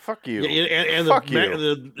Latinx. Fuck you. Yeah, and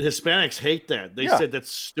the Hispanics hate that. They said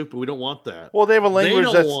that's stupid. We don't want that. Well, they have a language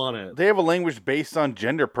want it. They have a language based on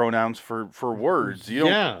gender pronouns for words. You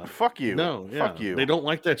don't. Fuck you. No. Yeah. Fuck you. They don't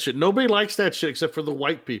like that shit. Nobody likes that shit except for the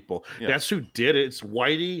white people. Yeah. That's who did it. It's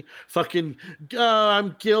whitey. Fucking.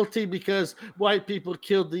 I'm guilty because white people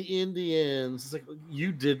killed the Indians. It's like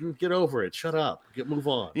you didn't. Get over it. Shut up. Move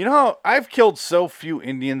on. You know, I've killed so few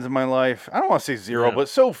Indians in my life. I don't want to say zero, but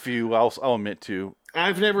so few. I'll admit to.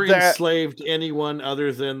 I've never enslaved anyone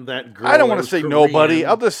other than that girl. I don't want to say Korean. Nobody.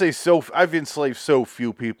 I'll just say I've enslaved so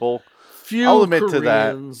few people. I'll admit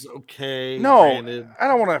Koreans, to that. Okay. No, granted. I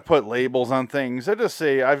don't want to put labels on things. I just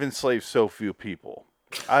say I've enslaved so few people.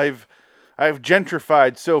 I've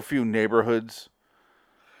gentrified so few neighborhoods.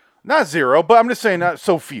 Not zero, but I'm just saying not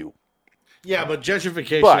so few. Yeah, but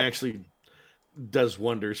gentrification actually does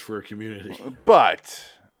wonders for a community. But.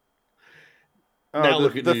 Now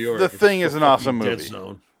look at New York. The Thing is an awesome movie.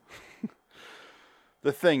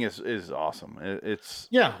 The Thing is awesome. It's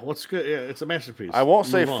what's good? Yeah, it's a masterpiece. I won't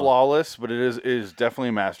say flawless, but it is definitely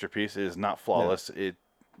a masterpiece. It is not flawless. Yeah.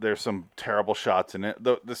 There's some terrible shots in it.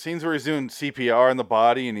 The scenes where he's doing CPR in the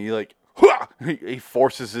body and he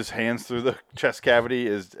forces his hands through the chest cavity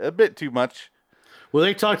is a bit too much. Well,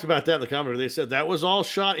 they talked about that in the commentary. They said that was all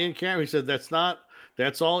shot in camera. He said that's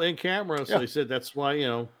all in camera. So he said that's why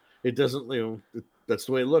it doesn't, that's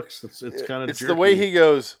the way it looks. It's kind of. It's jerky. The way he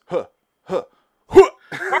goes, huh.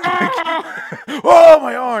 Oh,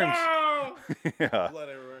 my arms! Yeah,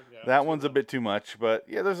 that one's a bit too much. But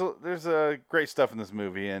yeah, there's a great stuff in this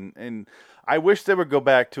movie, and I wish they would go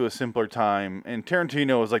back to a simpler time. And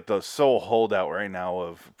Tarantino is like the sole holdout right now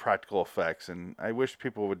of practical effects, and I wish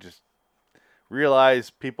people would just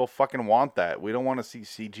realize people fucking want that. We don't want to see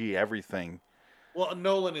CG everything. Well,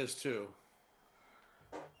 Nolan is too.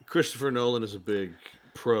 Christopher Nolan is a big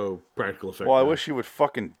pro practical effect. Well, I wish he would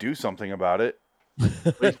fucking do something about it.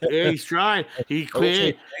 He's trying. He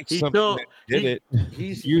quit. He quit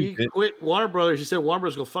Warner Brothers. He said, Warner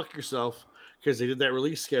Brothers, go fuck yourself, because they did that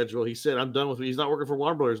release schedule. He said, I'm done with it. He's not working for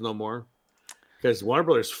Warner Brothers no more, because Warner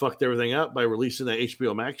Brothers fucked everything up by releasing that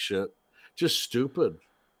HBO Max shit. Just stupid.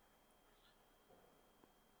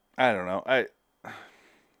 I don't know.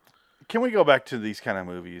 Can we go back to these kind of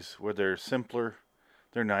movies where they're simpler?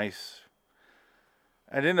 They're nice.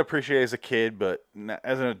 I didn't appreciate it as a kid, but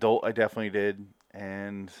as an adult, I definitely did,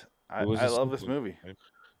 and I love this movie.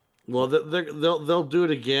 Well, they'll do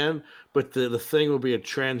it again, but the thing will be a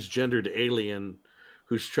transgendered alien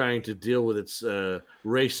who's trying to deal with its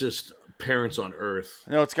racist parents on Earth.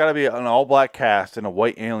 It's got to be an all-black cast, and a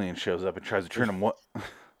white alien shows up and tries to turn him.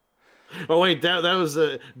 Oh wait, that was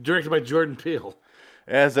directed by Jordan Peele.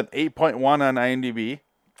 It has an 8.1 on IMDb.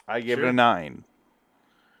 I give it a 9.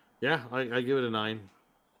 Yeah, I give it a 9.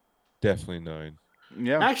 Definitely 9.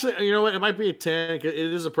 Yeah. Actually, you know what? It might be a 10. It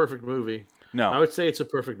is a perfect movie. No. I would say it's a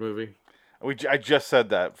perfect movie. I just said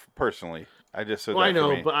that personally. I just said that. I know,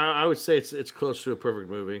 for me. but I would say it's close to a perfect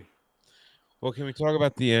movie. Well, can we talk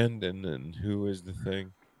about the end and who is the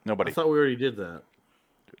thing? Nobody. I thought we already did that.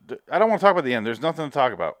 I don't want to talk about the end. There's nothing to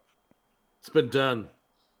talk about. It's been done.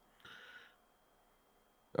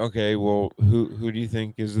 Okay, well, who do you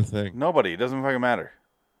think is the thing? Nobody. It doesn't fucking matter.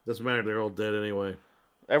 Doesn't matter. They're all dead anyway.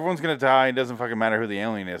 Everyone's gonna die. It doesn't fucking matter who the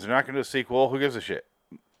alien is. They're not gonna do a sequel. Who gives a shit?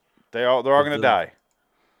 They're all gonna die.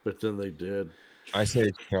 But then they did. I say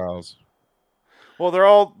it's Charles. Well, they're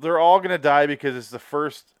all gonna die because it's the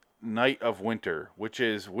first night of winter, which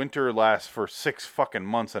is winter lasts for 6 fucking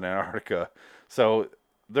months in Antarctica. So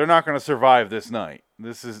they're not gonna survive this night.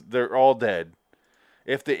 They're all dead.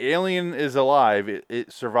 If the alien is alive,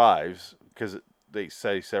 it survives because they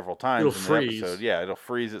say several times It'll in freeze. the episode. Yeah, it'll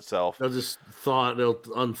freeze itself. They'll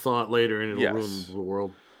unthought later and it'll ruin the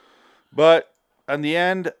world. But in the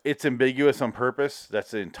end, it's ambiguous on purpose.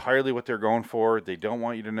 That's entirely what they're going for. They don't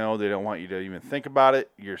want you to know. They don't want you to even think about it.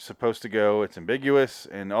 You're supposed to go. It's ambiguous.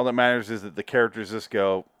 And all that matters is that the characters just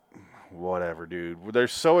go, whatever, dude. They're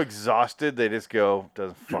so exhausted, they just go,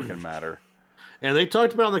 doesn't fucking matter. And they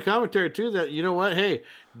talked about in the commentary, too, that, you know what? Hey,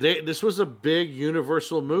 this was a big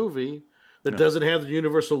Universal movie that doesn't have the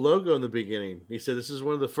Universal logo in the beginning. He said this is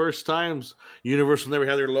one of the first times Universal never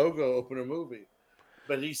had their logo open a movie.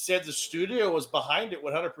 But he said the studio was behind it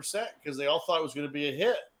 100% because they all thought it was going to be a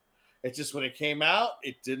hit. It's just when it came out,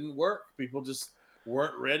 it didn't work. People just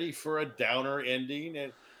weren't ready for a downer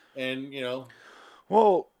ending. And you know.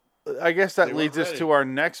 Well, I guess that leads us to our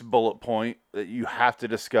next bullet point that you have to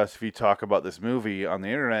discuss if you talk about this movie on the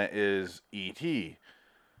internet is E.T.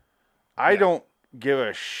 I don't give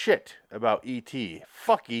a shit about E.T.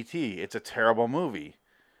 Fuck E.T. It's a terrible movie.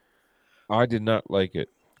 I did not like it.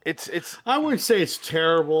 It's. I wouldn't say it's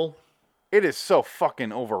terrible. It is so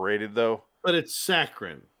fucking overrated, though. But it's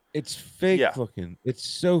saccharine. It's fake looking. It's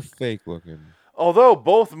so fake looking. Although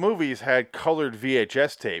both movies had colored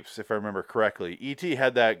VHS tapes, if I remember correctly. E.T.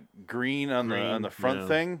 had that green on the front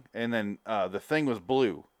thing, and then the thing was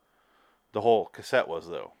blue. The whole cassette was,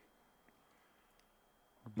 though.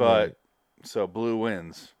 But, so blue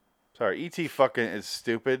wins. Sorry, E.T. fucking is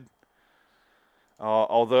stupid.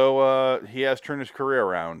 Although he has turned his career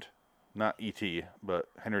around. Not E.T., but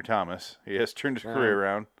Henry Thomas. He has turned his career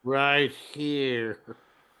around. Right here.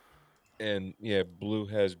 And yeah, blue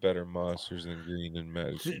has better monsters than green and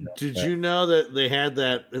magic. Did you know that they had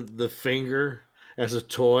the finger as a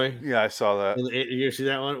toy? Yeah, I saw that. You see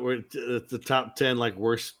that one where it's the top 10 like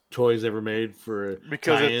worst toys ever made for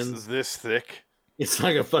because tie-ins? It's this thick. It's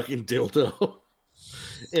like a fucking dildo.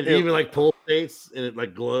 And even like pulsates and it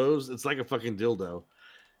like glows. It's like a fucking dildo.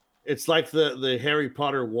 It's like the Harry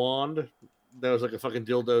Potter wand that was like a fucking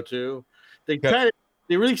dildo too. They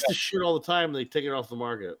release the shit all the time and they take it off the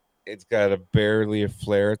market. It's got barely a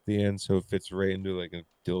flare at the end, so it fits right into like a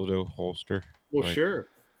dildo holster. Well, sure.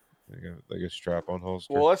 Like a strap-on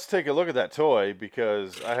holster. Well, let's take a look at that toy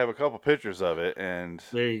because I have a couple pictures of it, and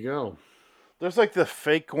there you go. There's like the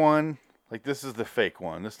fake one. Like this is the fake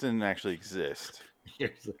one. This didn't actually exist.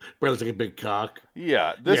 Where it's like a big cock.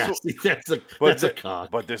 Yeah, that's a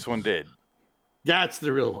cock. But this one did. That's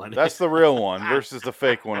the real one. That's the real one versus the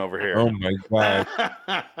fake one over here. Oh my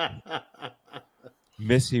god.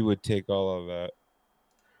 Missy would take all of that.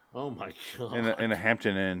 Oh my god. In a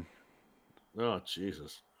Hampton Inn. Oh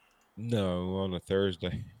Jesus. No, on a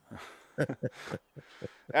Thursday.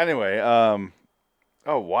 Anyway, oh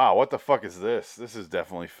wow, what the fuck is this? This is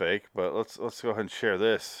definitely fake, but let's go ahead and share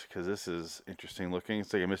this because this is interesting looking.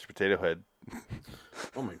 It's like a Mr. Potato Head.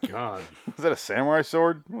 Oh my god. Is that a samurai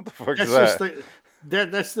sword? What the fuck is that?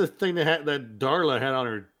 That's the thing that Darla had on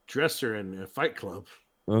her dresser in Fight Club.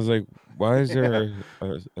 I was like, why is there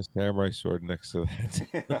a samurai sword next to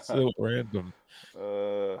that? That's so random.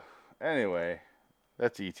 Anyway,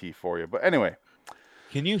 that's E.T. for you. But anyway.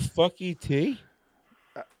 Can you fuck E.T.?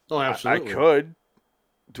 Oh, absolutely. I could.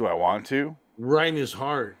 Do I want to? Right in his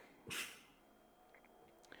heart.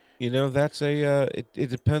 You know, that's it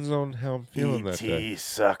depends on how I'm feeling that day. E.T.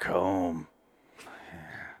 suck home.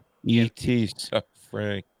 E.T. suck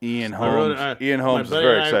Frank. Ian Holmes. Ian Holmes is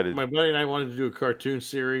very excited. My buddy and I wanted to do a cartoon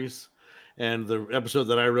series, and the episode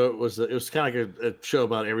that I wrote was kind of like a show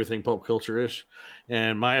about everything pop culture-ish.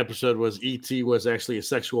 And my episode was E.T. was actually a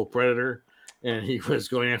sexual predator, and he was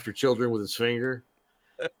going after children with his finger.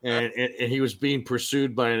 and he was being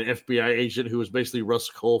pursued by an FBI agent who was basically Russ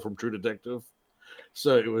Cole from True Detective.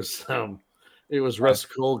 So it was Russ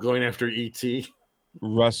Cole going after E.T.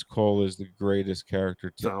 Russ Cole is the greatest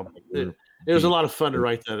character. So it was a lot of fun to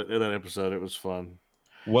write that in that episode. It was fun.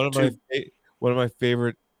 One of my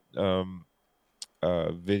favorite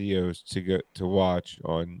videos to watch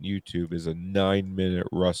on YouTube is a 9-minute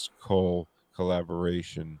Russ Cole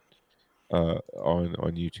collaboration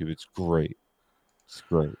on YouTube. It's great. It's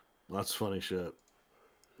great. That's funny shit.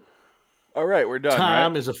 All right, we're done.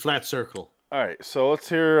 Time right? is a flat circle. All right, so let's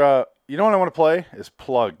hear. You know what I want to play is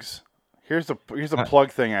plugs. Here's the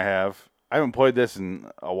plug thing I have. I haven't played this in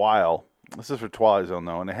a while. This is for Twilight Zone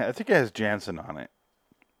though, and I think it has Jansen on it,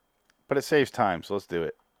 but it saves time, so let's do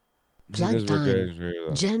it. Plug time.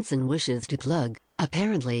 Jensen wishes to plug,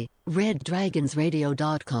 apparently,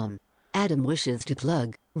 RedDragonsRadio.com. Adam wishes to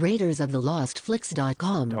plug,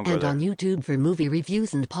 RaidersOfTheLostFlix.com, and on YouTube for movie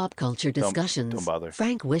reviews and pop culture discussions. Don't bother.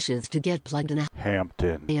 Frank wishes to get plugged in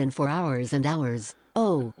Hampton. And for hours and hours.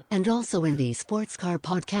 Oh, and also in the Sports Car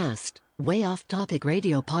Podcast, Way Off Topic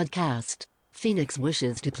Radio Podcast. Phoenix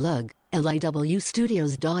wishes to plug,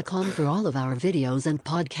 LIWstudios.com for all of our videos and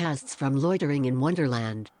podcasts from Loitering in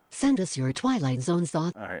Wonderland. Send us your Twilight Zone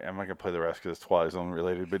thoughts. All right, I'm not going to play the rest because it's Twilight Zone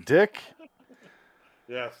related. But Dick?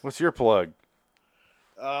 Yes. What's your plug?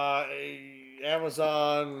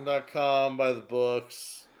 Amazon.com, buy the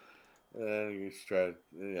books. And you just try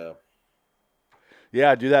to,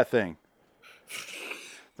 Yeah, do that thing.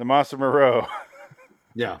 The Monster Moreau.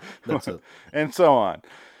 Yeah, that's it. And so on.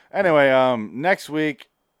 Anyway, next week,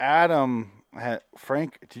 Adam...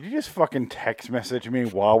 Frank, did you just fucking text message me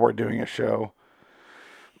while we're doing a show?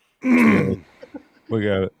 We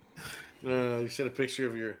got it. You sent a picture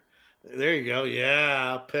of your... There you go.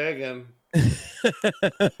 Yeah, pegging.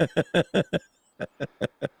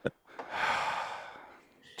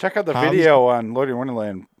 Check out the video on Loitering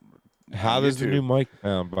Wonderland. How does the new mic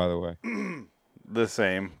sound, by the way? The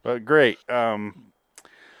same, but great. What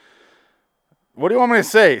do you want me to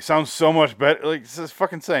say? Sounds so much better. Like, it's the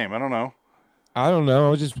fucking same. I don't know. I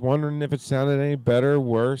was just wondering if it sounded any better,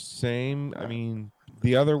 worse, same. I mean,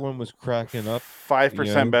 the other one was cracking up.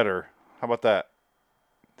 5% better. How about that?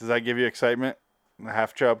 Does that give you excitement? A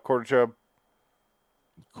half chub, quarter chub?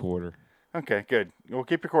 Quarter. Okay, good. We'll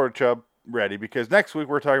keep your quarter chub ready because next week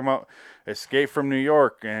we're talking about Escape from New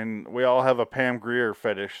York, and we all have a Pam Grier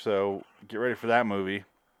fetish, so get ready for that movie.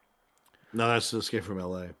 No, that's Escape from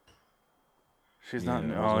L.A. She's not.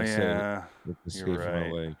 Oh, yeah. You're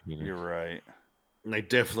right. You're right. And they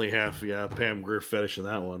definitely have, Pam Grier fetish in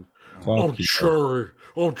that one. Oh, sure.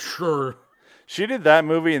 Oh, sure. She did that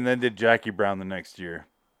movie and then did Jackie Brown the next year.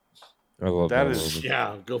 I love that. Is,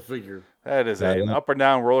 yeah, go figure. That is an up and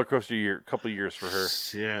down roller coaster couple of years for her.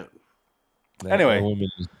 Yeah. Anyway, woman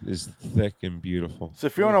is thick and beautiful. So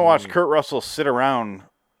if you want to watch Kurt Russell sit around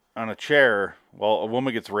on a chair while a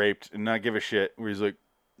woman gets raped and not give a shit, where he's like,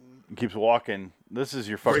 keeps walking, this is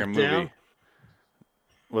your fucking movie.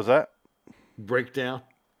 Was that? Breakdown?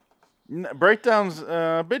 Breakdown's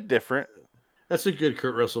a bit different. That's a good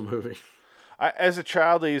Kurt Russell movie. As a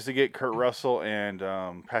child, I used to get Kurt Russell and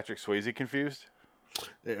Patrick Swayze confused.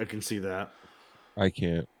 I can see that. I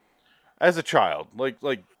can't. As a child,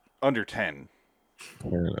 like under 10.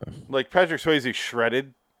 Fair enough. Like Patrick Swayze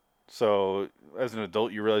shredded, so as an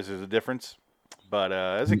adult you realize there's a difference. But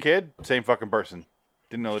as a kid, same fucking person.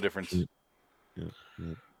 Didn't know the difference. Yeah.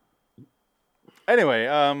 Anyway,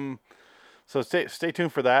 so stay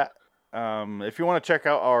tuned for that. If you want to check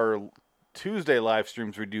out our Tuesday live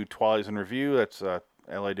streams, we do Twilight Zone Review. That's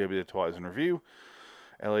LIW Twilight Zone Review.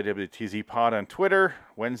 LIWTZ Pod on Twitter.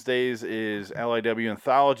 Wednesdays is LIW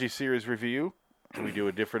Anthology Series Review. We do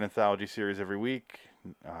a different anthology series every week.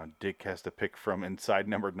 Dick has to pick from Inside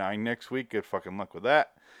Number 9 next week. Good fucking luck with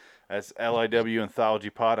that. That's LIW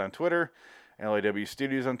Anthology Pod on Twitter. LIW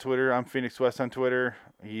Studios on Twitter. I'm Phoenix West on Twitter.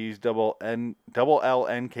 He's double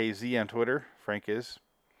LNKZ on Twitter. Frank is.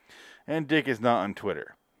 And Dick is not on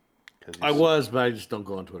Twitter. I was, but I just don't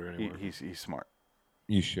go on Twitter anymore. He's smart.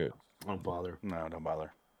 You should. Don't bother. No, don't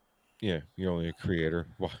bother. Yeah, you're only a creator.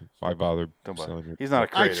 Why bother? Don't bother. He's not a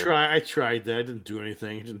creator. I tried that. It didn't do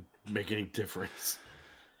anything. It didn't make any difference.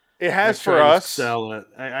 It has for us. Sell it.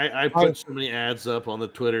 I put so many ads up on the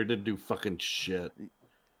Twitter. It didn't do fucking shit.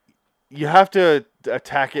 You have to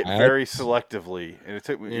attack it very selectively, and it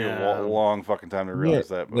took me a long fucking time to realize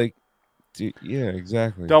that. But yeah,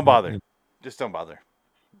 exactly. Don't bother. Just don't bother.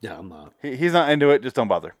 Yeah, I'm not. He's not into it. Just don't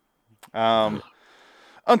bother.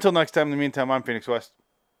 Until next time. In the meantime, I'm Phoenix West.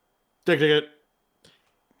 Ticket.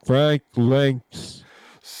 Frank Links.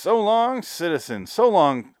 So long, citizen. So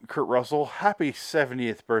long, Kurt Russell. Happy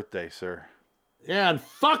 70th birthday, sir. Yeah, and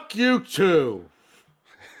fuck you too.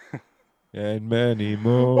 And many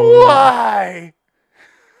more. Why?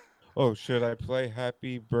 Oh, should I play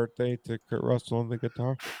Happy Birthday to Kurt Russell on the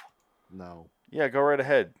guitar? No. Yeah, go right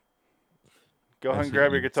ahead. Go ahead and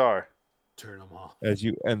grab your guitar. Turn them off. As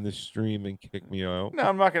you end the stream and kick me out. No,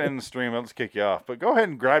 I'm not going to end the stream. I'll just kick you off. But go ahead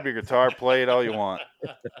and grab your guitar. Play it all you want.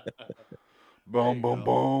 Boom, boom,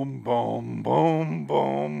 boom, boom, boom,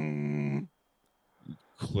 boom.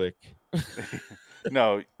 Click.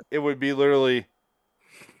 No, it would be literally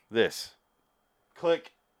this.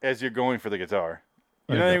 Click as you're going for the guitar.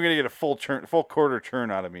 You're not even going to get a full quarter churn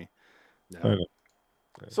out of me. No.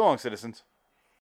 So long, citizens.